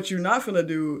what you're not gonna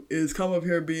do is come up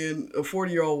here being a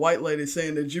 40-year-old white lady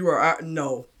saying that you are,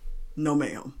 no,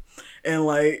 ma'am. And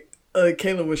like,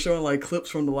 Caitlin was showing like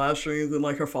clips from the live streams, and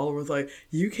like her followers like,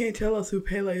 you can't tell us who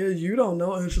Pele is, you don't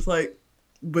know. And it's just like,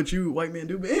 but you white men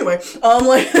do. But anyway,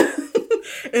 like,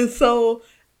 and so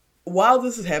while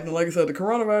this is happening, like I said, the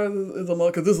coronavirus is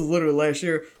amok, because this was literally last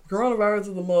year. Coronavirus is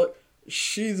amok.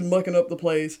 She's mucking up the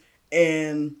place,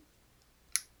 and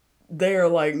they are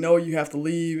like, no, you have to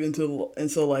leave until,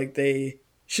 and so like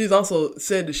she's also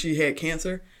said that she had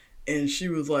cancer, and she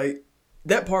was like,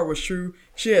 that part was true.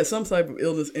 She had some type of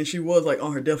illness, and she was like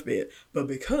on her deathbed, but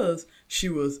because she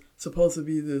was supposed to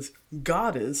be this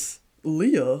goddess,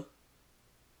 Leah,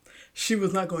 she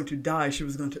was not going to die. She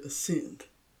was going to ascend,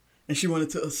 and she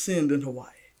wanted to ascend in Hawaii.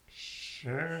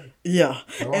 Sure. Yeah.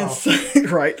 Wow. And so,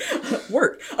 right.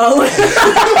 Work.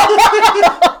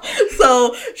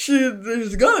 So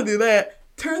she's going to do that.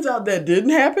 Turns out that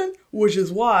didn't happen, which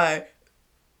is why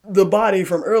the body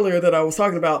from earlier that I was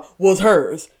talking about was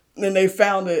hers. And they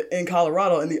found it in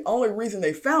Colorado. And the only reason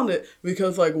they found it,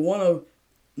 because like one of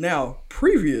now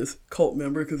previous cult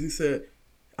member, because he said,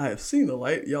 I have seen the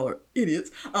light. Y'all are idiots.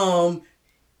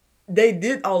 They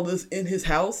did all this in his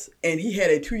house, and he had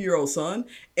a 2-year-old son,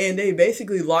 and they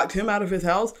basically locked him out of his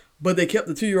house, but they kept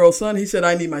the 2-year-old son. He said,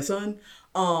 I need my son.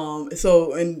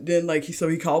 And then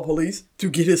he called police to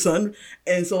get his son.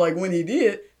 And so like when he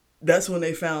did, that's when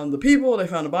they found the people, they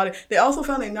found the body. They also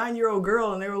found a 9-year-old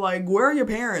girl, and they were like, where are your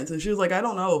parents? And she was like, I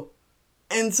don't know.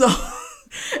 And so,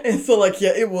 like,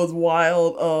 yeah, it was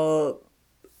wild.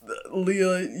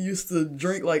 Leah used to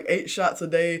drink like 8 shots a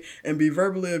day and be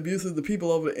verbally abusive to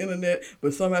people over the internet,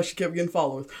 but somehow she kept getting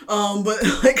followers. But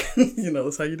like,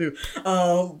 that's how you do.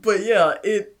 But yeah,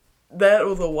 that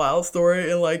was a wild story.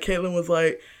 And like, Caitlin was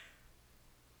like,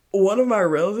 one of my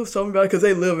relatives told me about it because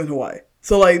they live in Hawaii.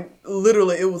 So like,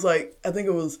 literally it was like, I think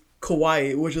it was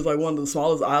Kauai, which is like one of the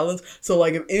smallest islands. So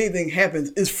like, if anything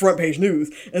happens, it's front page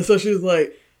news. And so she was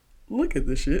like, look at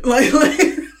this shit. Like look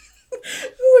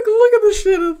at this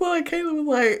shit. It's like, Caitlin was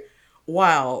like,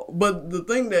 wow. But the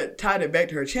thing that tied it back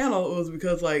to her channel was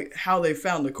because like how they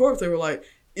found the corpse, they were like,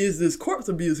 is this corpse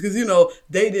abuse? Because,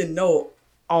 they didn't know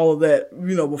all of that,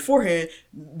 beforehand.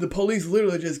 The police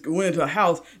literally just went into a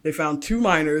house. They found 2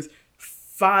 minors,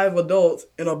 5 adults,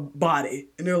 and a body.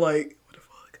 And they're like, what the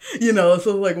fuck?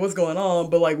 So like, what's going on?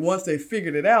 But like, once they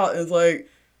figured it out, it's like,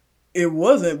 it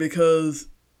wasn't because,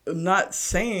 not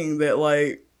saying that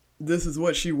like, this is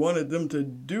what she wanted them to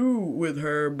do with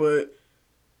her, but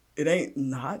it ain't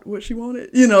not what she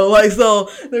wanted, so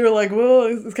they were like, well,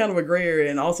 it's kind of a gray area.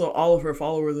 And also all of her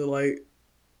followers are like,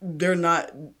 they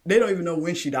don't even know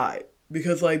when she died,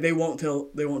 because like, they won't tell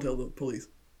the police.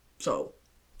 So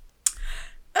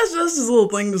that's just this little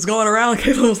thing that's going around.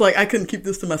 Caitlin was like, I couldn't keep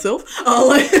this to myself.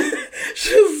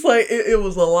 She was like, it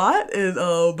was a lot, and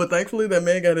but thankfully that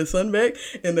man got his son back,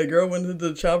 and the girl went into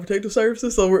the Child Protective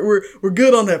Services, so we're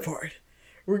good on that part.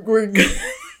 We're good.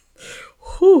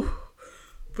 Whew.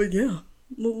 But yeah,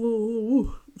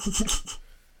 woo.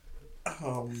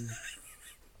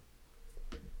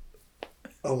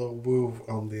 A little woo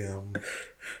on the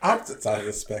opposite side of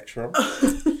the spectrum.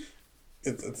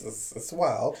 It's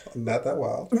wild. Not that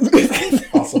wild.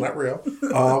 Also not real.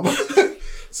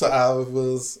 So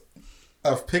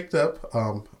I've picked up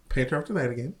Painter of the Night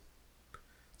again,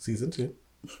 season 2.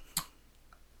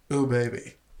 Ooh,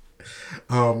 baby.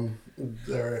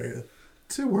 There are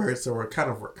 2 words that were kind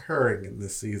of recurring in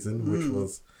this season, which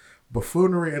was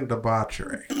buffoonery and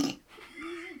debauchery.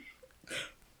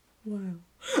 Wow.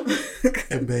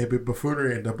 And baby,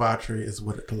 buffoonery and debauchery is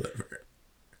what it delivered.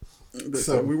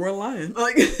 So we weren't lying.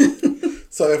 Like,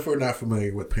 so if we're not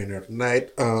familiar with Painter of the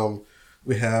Night,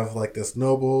 we have like this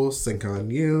noble Sing-Ho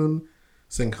Yoon.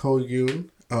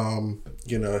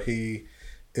 He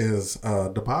is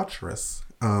debaucherous.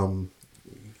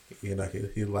 He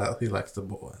likes the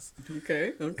boys.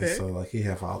 Okay. And so like he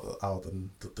have all the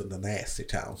nasty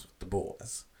times with the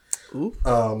boys. Ooh.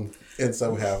 And then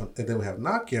we have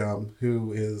Nakyum,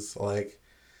 who is like,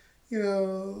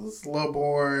 slow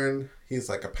born. He's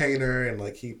like a painter, and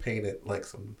like he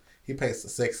paints the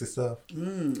sexy stuff.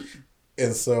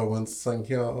 And so when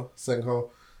Sing-Ho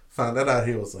found that out,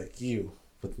 he was like, you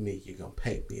with me, you're gonna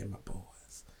paint me and my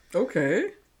boys.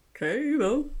 Okay,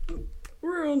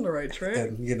 we're on the right track.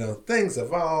 And things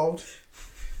evolved,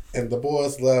 and the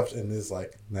boys left, and it's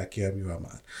like, Nakyum, you are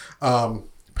mine.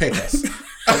 Paint us.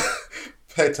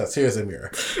 Paint us. Here's a mirror.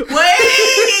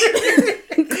 Wait.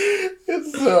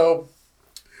 And so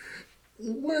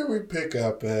where we pick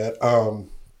up at,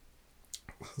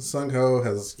 Sung-Ho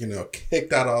has,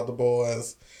 kicked out all the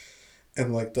boys,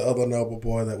 and like the other noble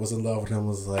boy that was in love with him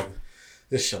was like,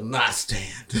 this shall not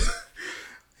stand.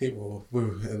 He will,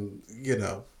 and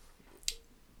the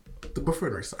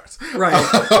buffoonery starts. Right.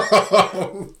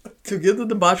 To get the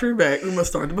debauchery back, we must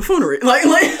start the buffoonery. Like.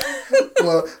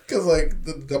 Well, because like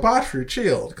the debauchery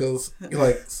chilled, because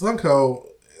like Sung-Ho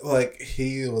like,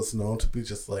 he was known to be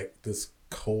just, like, this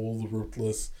cold,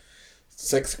 ruthless,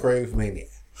 sex grave maniac.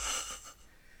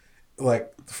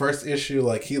 Like, the first issue,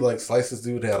 like, he, like, slices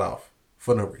dude head off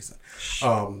for no reason.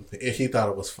 He thought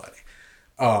it was funny.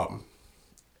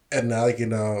 And now, you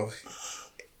know,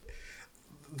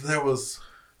 there was,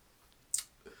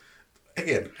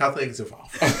 again, how things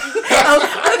evolve.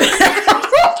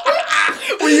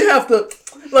 Well, you have to,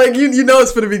 like, you know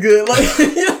it's going to be good. Like,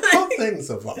 How things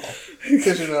evolve.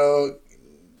 Because, you know,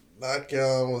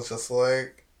 Nakyum was just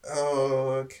like,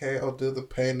 oh, okay, I'll do the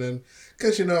painting.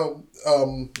 Because, you know,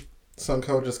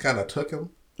 Sunko just kind of took him.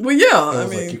 well, yeah, And I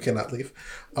was mean, like, you cannot leave.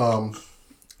 And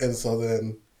so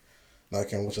then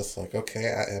Nakyum was just like,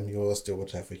 okay, I am yours, do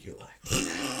whatever you like.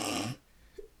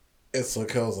 And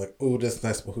Sunko was like, ooh, that's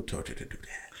nice, but who told you to do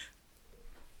that?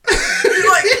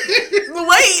 like,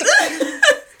 wait.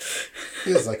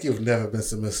 He was like, you've never been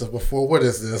submissive before. What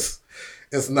is this?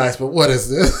 It's nice, but what is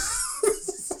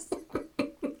this?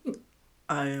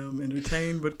 I am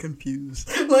entertained but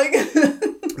confused. Like,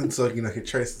 And so, you know, he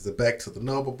traces it back to the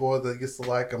noble boy that used to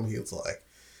like him. He was like,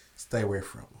 stay away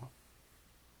from him.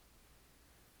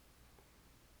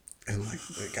 And, like,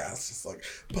 the guy's just like,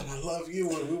 but I love you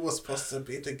and we were supposed to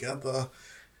be together.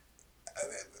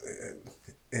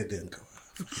 It didn't go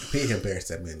out. He embarrassed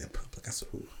that man in public. I said,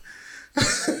 ooh.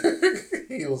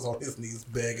 He was on his knees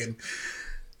begging.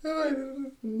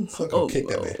 So kick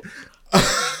that man.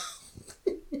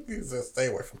 He said, stay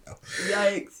away from him.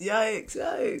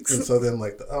 yikes. And so then,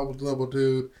 like, the noble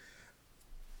dude,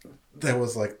 there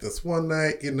was, like, this one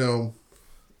night, you know,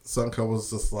 Sunko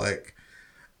was just like,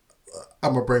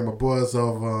 I'm going to bring my boys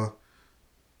over.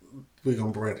 We're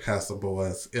going to have some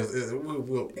boys. You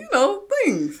know,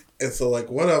 things. And so, like,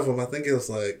 one of them, I think it was,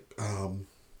 like,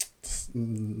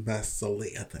 Master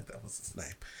Lee, I think that was his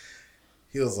name.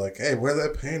 He was like, hey, where's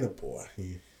that painted boy?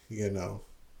 You know,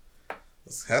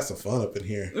 let's have some fun up in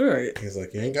here. All right. He's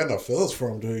like, you ain't got no feelings for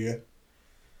him, do you?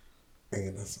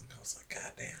 And I was like,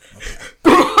 God damn. Okay.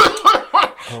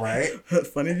 All right. That's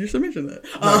funny you should mention that.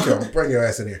 Nakyum, bring your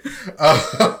ass in here.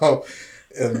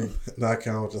 And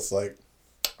Nakyum was just like,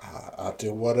 I'll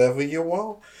do whatever you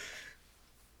want.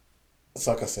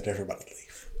 So I said, everybody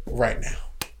leave. Right now.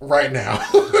 Right now.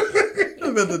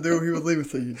 I meant to do he was leaving,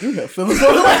 so you do have feelings.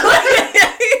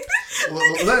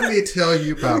 Well, let me tell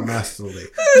you about Master Lee.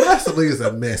 Master Lee is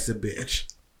a messy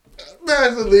bitch.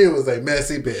 Master Lee was a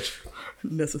messy bitch.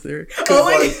 Necessary.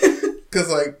 Because,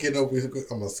 like, you know,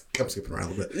 I'm skipping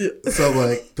around a little bit. Yeah. So,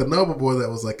 like, the noble boy that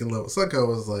was, like, in love with Sunko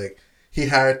was, like, he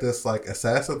hired this, like,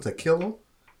 assassin to kill him.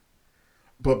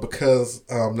 But because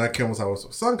Nakyum was always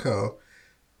with Sunko,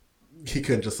 he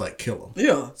couldn't just, like, kill him.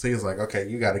 Yeah. So he was like, okay,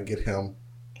 you got to get him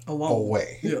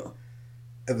away. Yeah.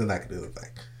 And then I can do the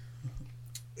thing.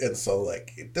 And so,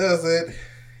 like, it does it.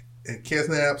 It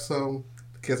kidnaps him.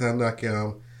 Kidnaps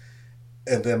Nakyum.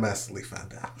 And then Master Lee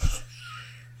found out.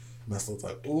 Master Lee's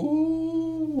like,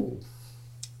 ooh,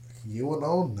 you an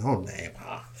old no name,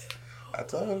 huh? I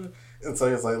told you. And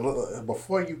so he's like, look,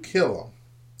 before you kill him,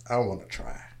 I want to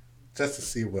try. Just to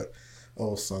see what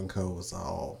old Sunko was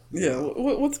all. Yeah.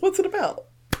 What's it about?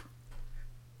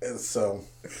 And so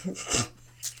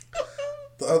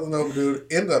the other noble dude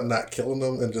ended up not killing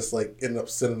him and just, like, ended up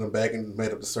sending him back and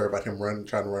made up the story about him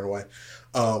trying to run away.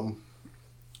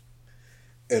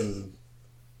 And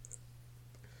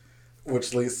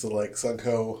which leads to, like,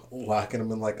 Sunko locking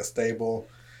him in, like, a stable.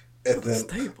 And then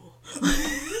Stable.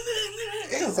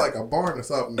 it was like a barn or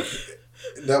something.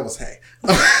 That was hay.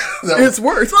 It's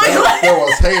worse. There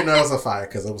was hay and there was a fire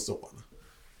because it was the one.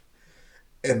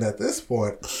 And at this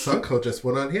point, Sunko just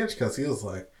went unhinged because he was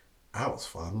like, I was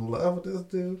falling in love with this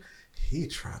dude. He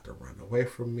tried to run away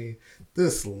from me.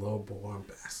 This little born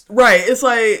bastard. Right. It's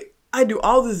like, I do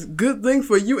all this good thing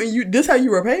for you, and this how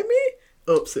you repay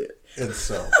me? Upset. And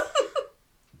so,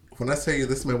 when I tell you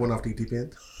this man went off the deep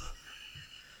end,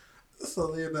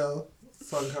 so, you know,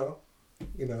 Sunko,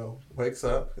 you know, wakes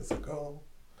up. It's like, oh,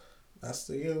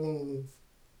 Master Yoon,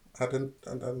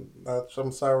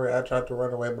 I'm sorry, I tried to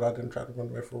run away, but I didn't try to run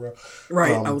away for real.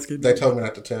 Right, I was kidding. They told me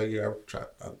not to tell you.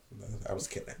 I was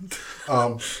kidding.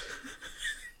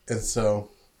 And so,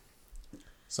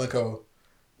 Sunko,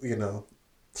 you know,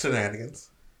 shenanigans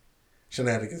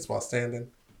while standing,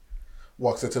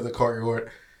 walks into the courtyard,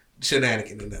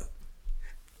 shenaniganing up.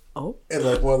 Oh. And,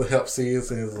 like, one of the help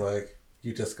sees and is like,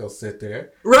 you just go sit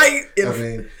there. Right. I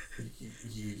mean,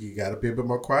 you got to be a bit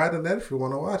more quiet than that if you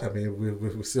want to watch. I mean,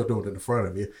 we're still doing it in front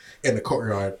of you in the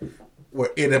courtyard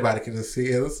where anybody can just see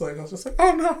it. It's like, I was just like,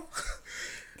 oh no.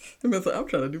 I'm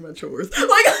trying to do my chores.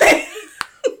 Like,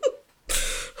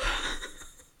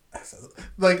 I said,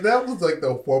 Like, that was like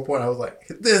the one point I was like,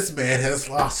 this man has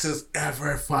lost his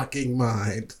ever fucking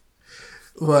mind.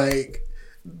 Like,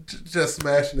 just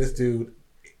smashing this dude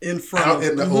in front out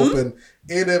in the open.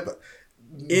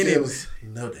 It was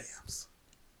no dams.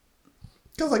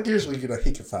 Because, like, usually, you know,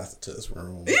 he confides it to his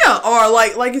room. Yeah, or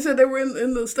like you said, they were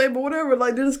in the stable, whatever.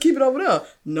 Like, they just keep it over there.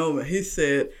 No, man. He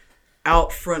said,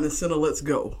 out front and center, let's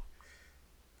go.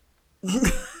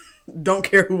 Don't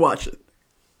care who watches.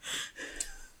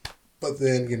 But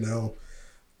then, you know,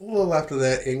 a little after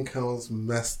that, in comes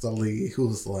Master Lee,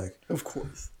 who's like, of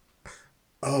course.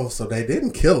 Oh, so they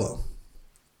didn't kill him.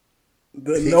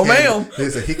 No, ma'am. They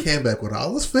said he came back with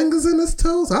all his fingers in his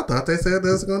toes. I thought they said they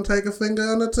was going to take a finger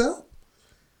on the toe.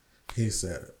 He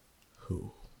said,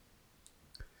 who?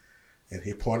 And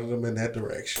he pointed them in that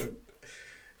direction.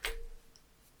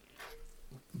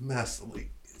 Master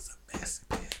Lee is a messy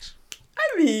bitch.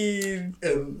 I mean...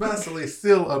 And Master Lee's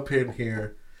still up in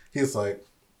here. He's like,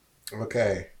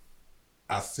 okay,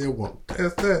 I still want to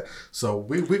test that. So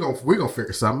we gonna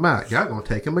figure something out. Y'all gonna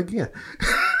take him again.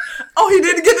 Oh, he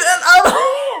didn't get that.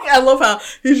 I love how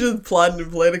he's just plotting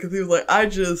and playing it because he was like, I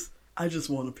just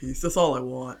want a piece. That's all I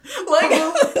want.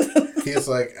 Like, he's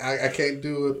like, I can't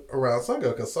do it around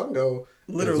Sungo because Sungo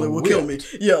literally will kill me.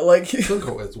 Yeah, like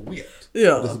Sungo is weird.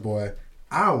 Yeah, this boy,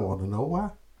 I want to know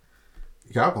why.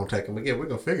 Y'all gonna take him again. We're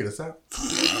gonna figure this out.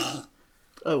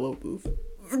 I love this.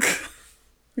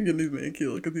 We're getting these men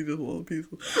killed because he just wants a piece.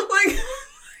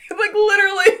 Like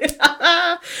literally.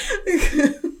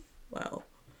 Wow.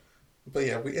 But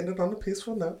yeah, we ended on a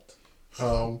peaceful note.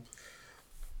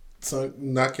 So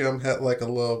Nakyum had like a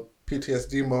little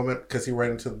PTSD moment because he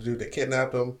ran into the dude that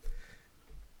kidnapped him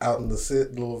out in the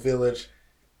little village,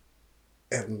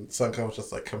 and Sunko was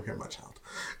just like, "Come here, my child,"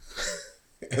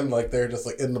 and like they're just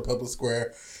like in the public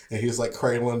square, and he's like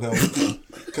cradling him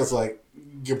because like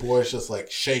your boy's just like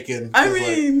shaking. I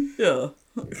mean, yeah.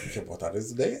 Your boy thought he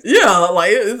was dead. Yeah,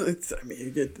 like it's I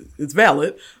mean, it's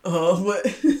valid,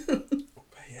 but.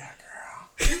 Yeah,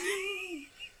 girl.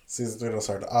 Season 3 don't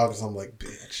start to August. I'm like,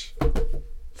 bitch.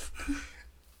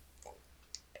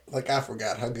 Like, I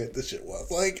forgot how good this shit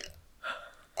was. Like,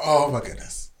 oh my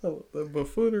goodness. Oh, the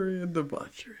buffoonery and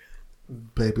debauchery.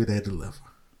 Baby, they deliver.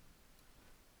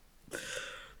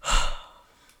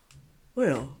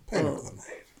 Well,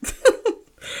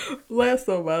 last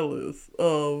on my list,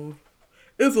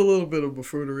 it's a little bit of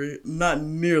buffoonery, not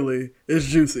nearly as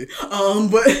juicy,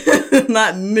 but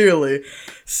not nearly.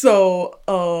 So,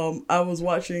 I was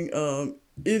watching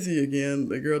Izzy again,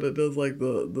 the girl that does like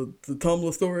the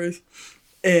Tumblr stories,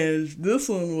 and this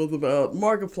one was about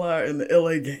Markiplier and the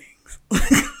LA gangs.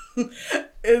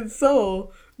 And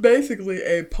so, basically,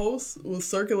 a post was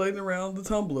circulating around the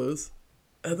Tumblrs.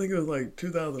 I think it was like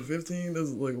 2015. This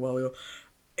was like a while ago,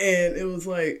 and it was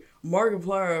like,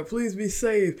 Markiplier, please be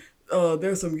safe.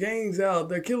 There's some gangs out.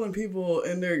 They're killing people,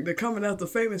 and they're coming after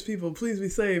famous people. Please be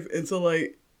safe. And so,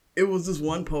 like, it was just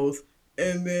one post,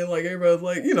 and then like everybody was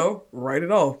like, you know, write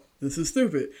it off. This is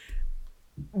stupid.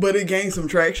 But it gained some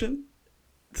traction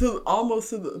to almost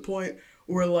to the point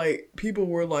where like people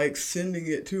were like sending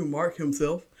it to Mark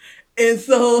himself, and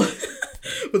so.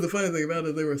 But the funny thing about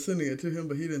it, they were sending it to him,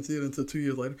 but he didn't see it until 2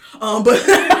 years later.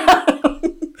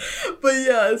 But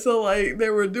yeah, so like they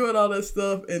were doing all that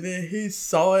stuff, and then he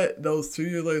saw it those 2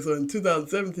 years later. So in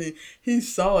 2017, he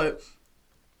saw it,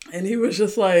 and he was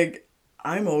just like,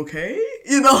 "I'm okay,"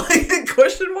 you know, like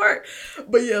question mark.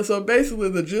 But yeah, so basically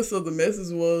the gist of the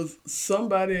message was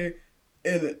somebody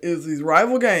is these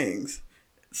rival gangs.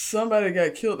 Somebody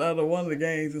got killed out of one of the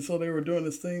gangs, and so they were doing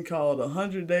this thing called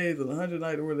 100 Days and 100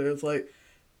 Nights, where there's like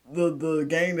the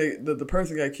gang that the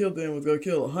person got killed in was going to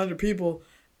kill 100 people.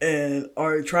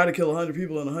 Or try to kill 100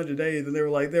 people in 100 days, and they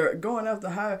were like, they're going after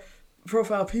high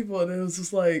profile people, and it was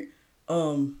just like,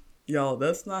 y'all,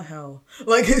 that's not how,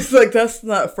 like, it's like, that's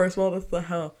not, first of all, that's not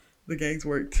how the gangs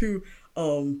work, too,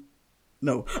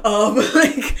 no, but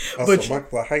like, also, but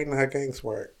Mark, how you know how gangs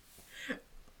work?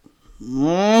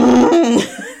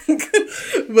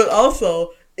 But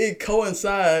also, it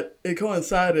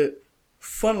coincided,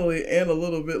 funnily, and a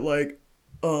little bit like,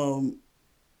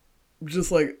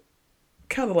 just like,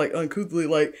 kind of like uncouthly,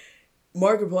 like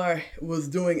Markiplier was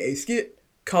doing a skit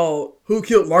called "Who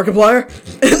Killed Markiplier?"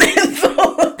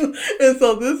 and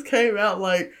so this came out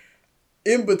like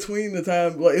in between the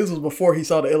time, like this was before he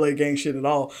saw the LA gang shit at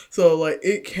all. So like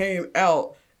it came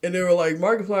out, and they were like,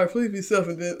 "Markiplier, please be safe,"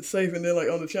 and then like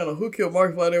on the channel, "Who killed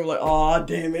Markiplier?" They were like, "Oh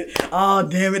damn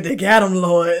it, they got him,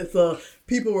 Lord." So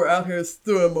people were out here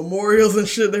doing memorials and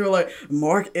shit. They were like,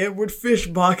 "Mark Edward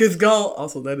Fishbach is gone."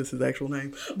 Also, that is his actual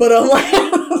name. But I'm like,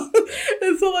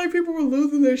 and so like people were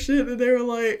losing their shit, and they were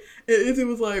like, and Izzy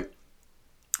was like,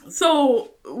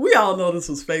 So we all know this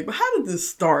was fake, but how did this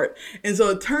start? And so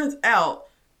it turns out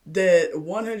that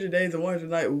 100 Days and 100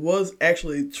 Nights was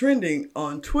actually trending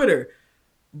on Twitter,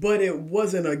 but it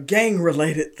wasn't a gang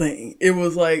related thing. It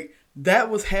was like that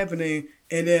was happening,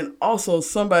 and then also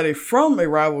somebody from a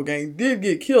rival gang did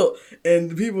get killed,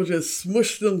 and people just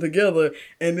smushed them together.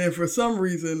 And then for some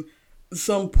reason,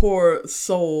 some poor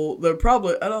soul that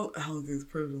probably I don't think this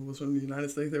person was from the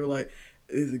United States. They were like,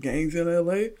 "Is the gangs in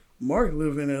L.A.? Mark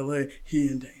live in L.A. He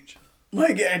in danger."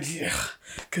 Like, yeah,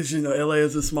 because you know L.A.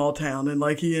 is a small town, and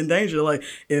like he in danger. Like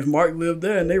if Mark lived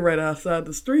there and they right outside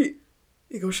the street,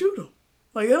 he go shoot him.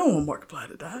 Like, I don't want Markiplier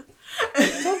to die.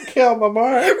 Don't kill my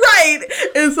Mark. Right.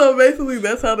 And so basically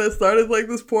that's how that started. Like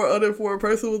this poor uninformed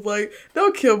person was like,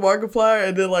 don't kill Markiplier.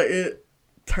 And then like it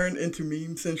turned into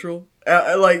meme central.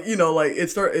 Like, you know, like it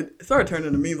started turning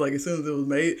into memes like as soon as it was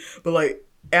made. But like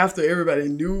after everybody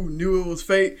knew it was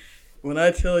fake, when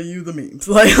I tell you the memes,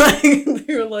 like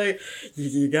they were like,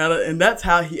 you gotta, and that's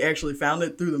how he actually found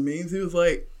it through the memes. He was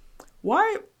like,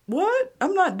 why? What?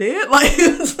 I'm not dead. Like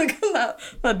it's like I'm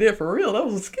not dead for real. That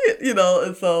was a skit, you know.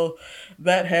 And so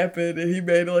that happened, and he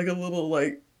made like a little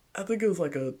like I think it was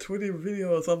like a Twitter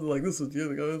video or something. Like this was years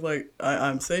ago. It was like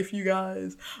I'm safe, you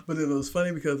guys. But then it was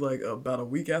funny because like about a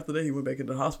week after that, he went back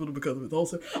into the hospital because of his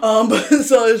ulcer. But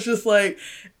so it's just like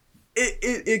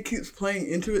it keeps playing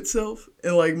into itself,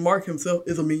 and like Mark himself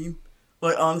is a meme.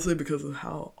 Like honestly, because of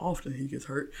how often he gets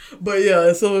hurt. But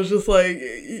yeah, so it's just like.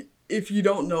 If you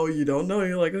don't know, you don't know.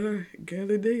 You're like, oh, God,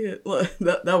 they did. Like,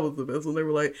 that was the best one. They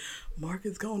were like, Mark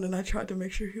is gone, and I tried to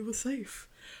make sure he was safe.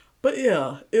 But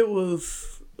yeah, it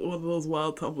was one of those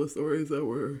wild Tumblr stories that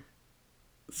were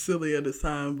silly at its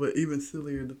time, but even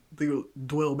sillier to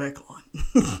dwell back on.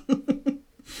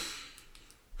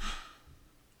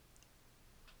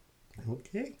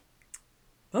 Okay.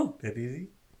 Oh. That easy?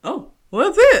 Oh,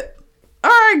 well, that's it.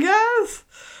 All right,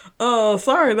 guys.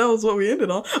 Sorry, that was what we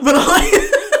ended on. But like...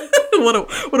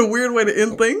 what a weird way to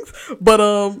end things. But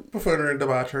Buffoonery and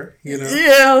debauchery, you know.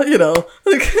 Yeah, you know.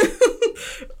 Like,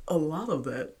 a lot of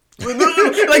that.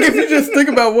 Like if you just think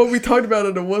about what we talked about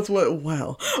and what's what,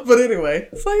 wow. But anyway,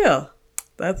 so yeah,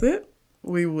 that's it.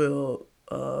 We will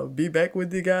be back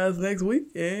with you guys next week,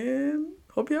 and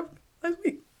hope you have a nice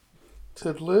week.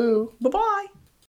 Toodaloo. Bye-bye.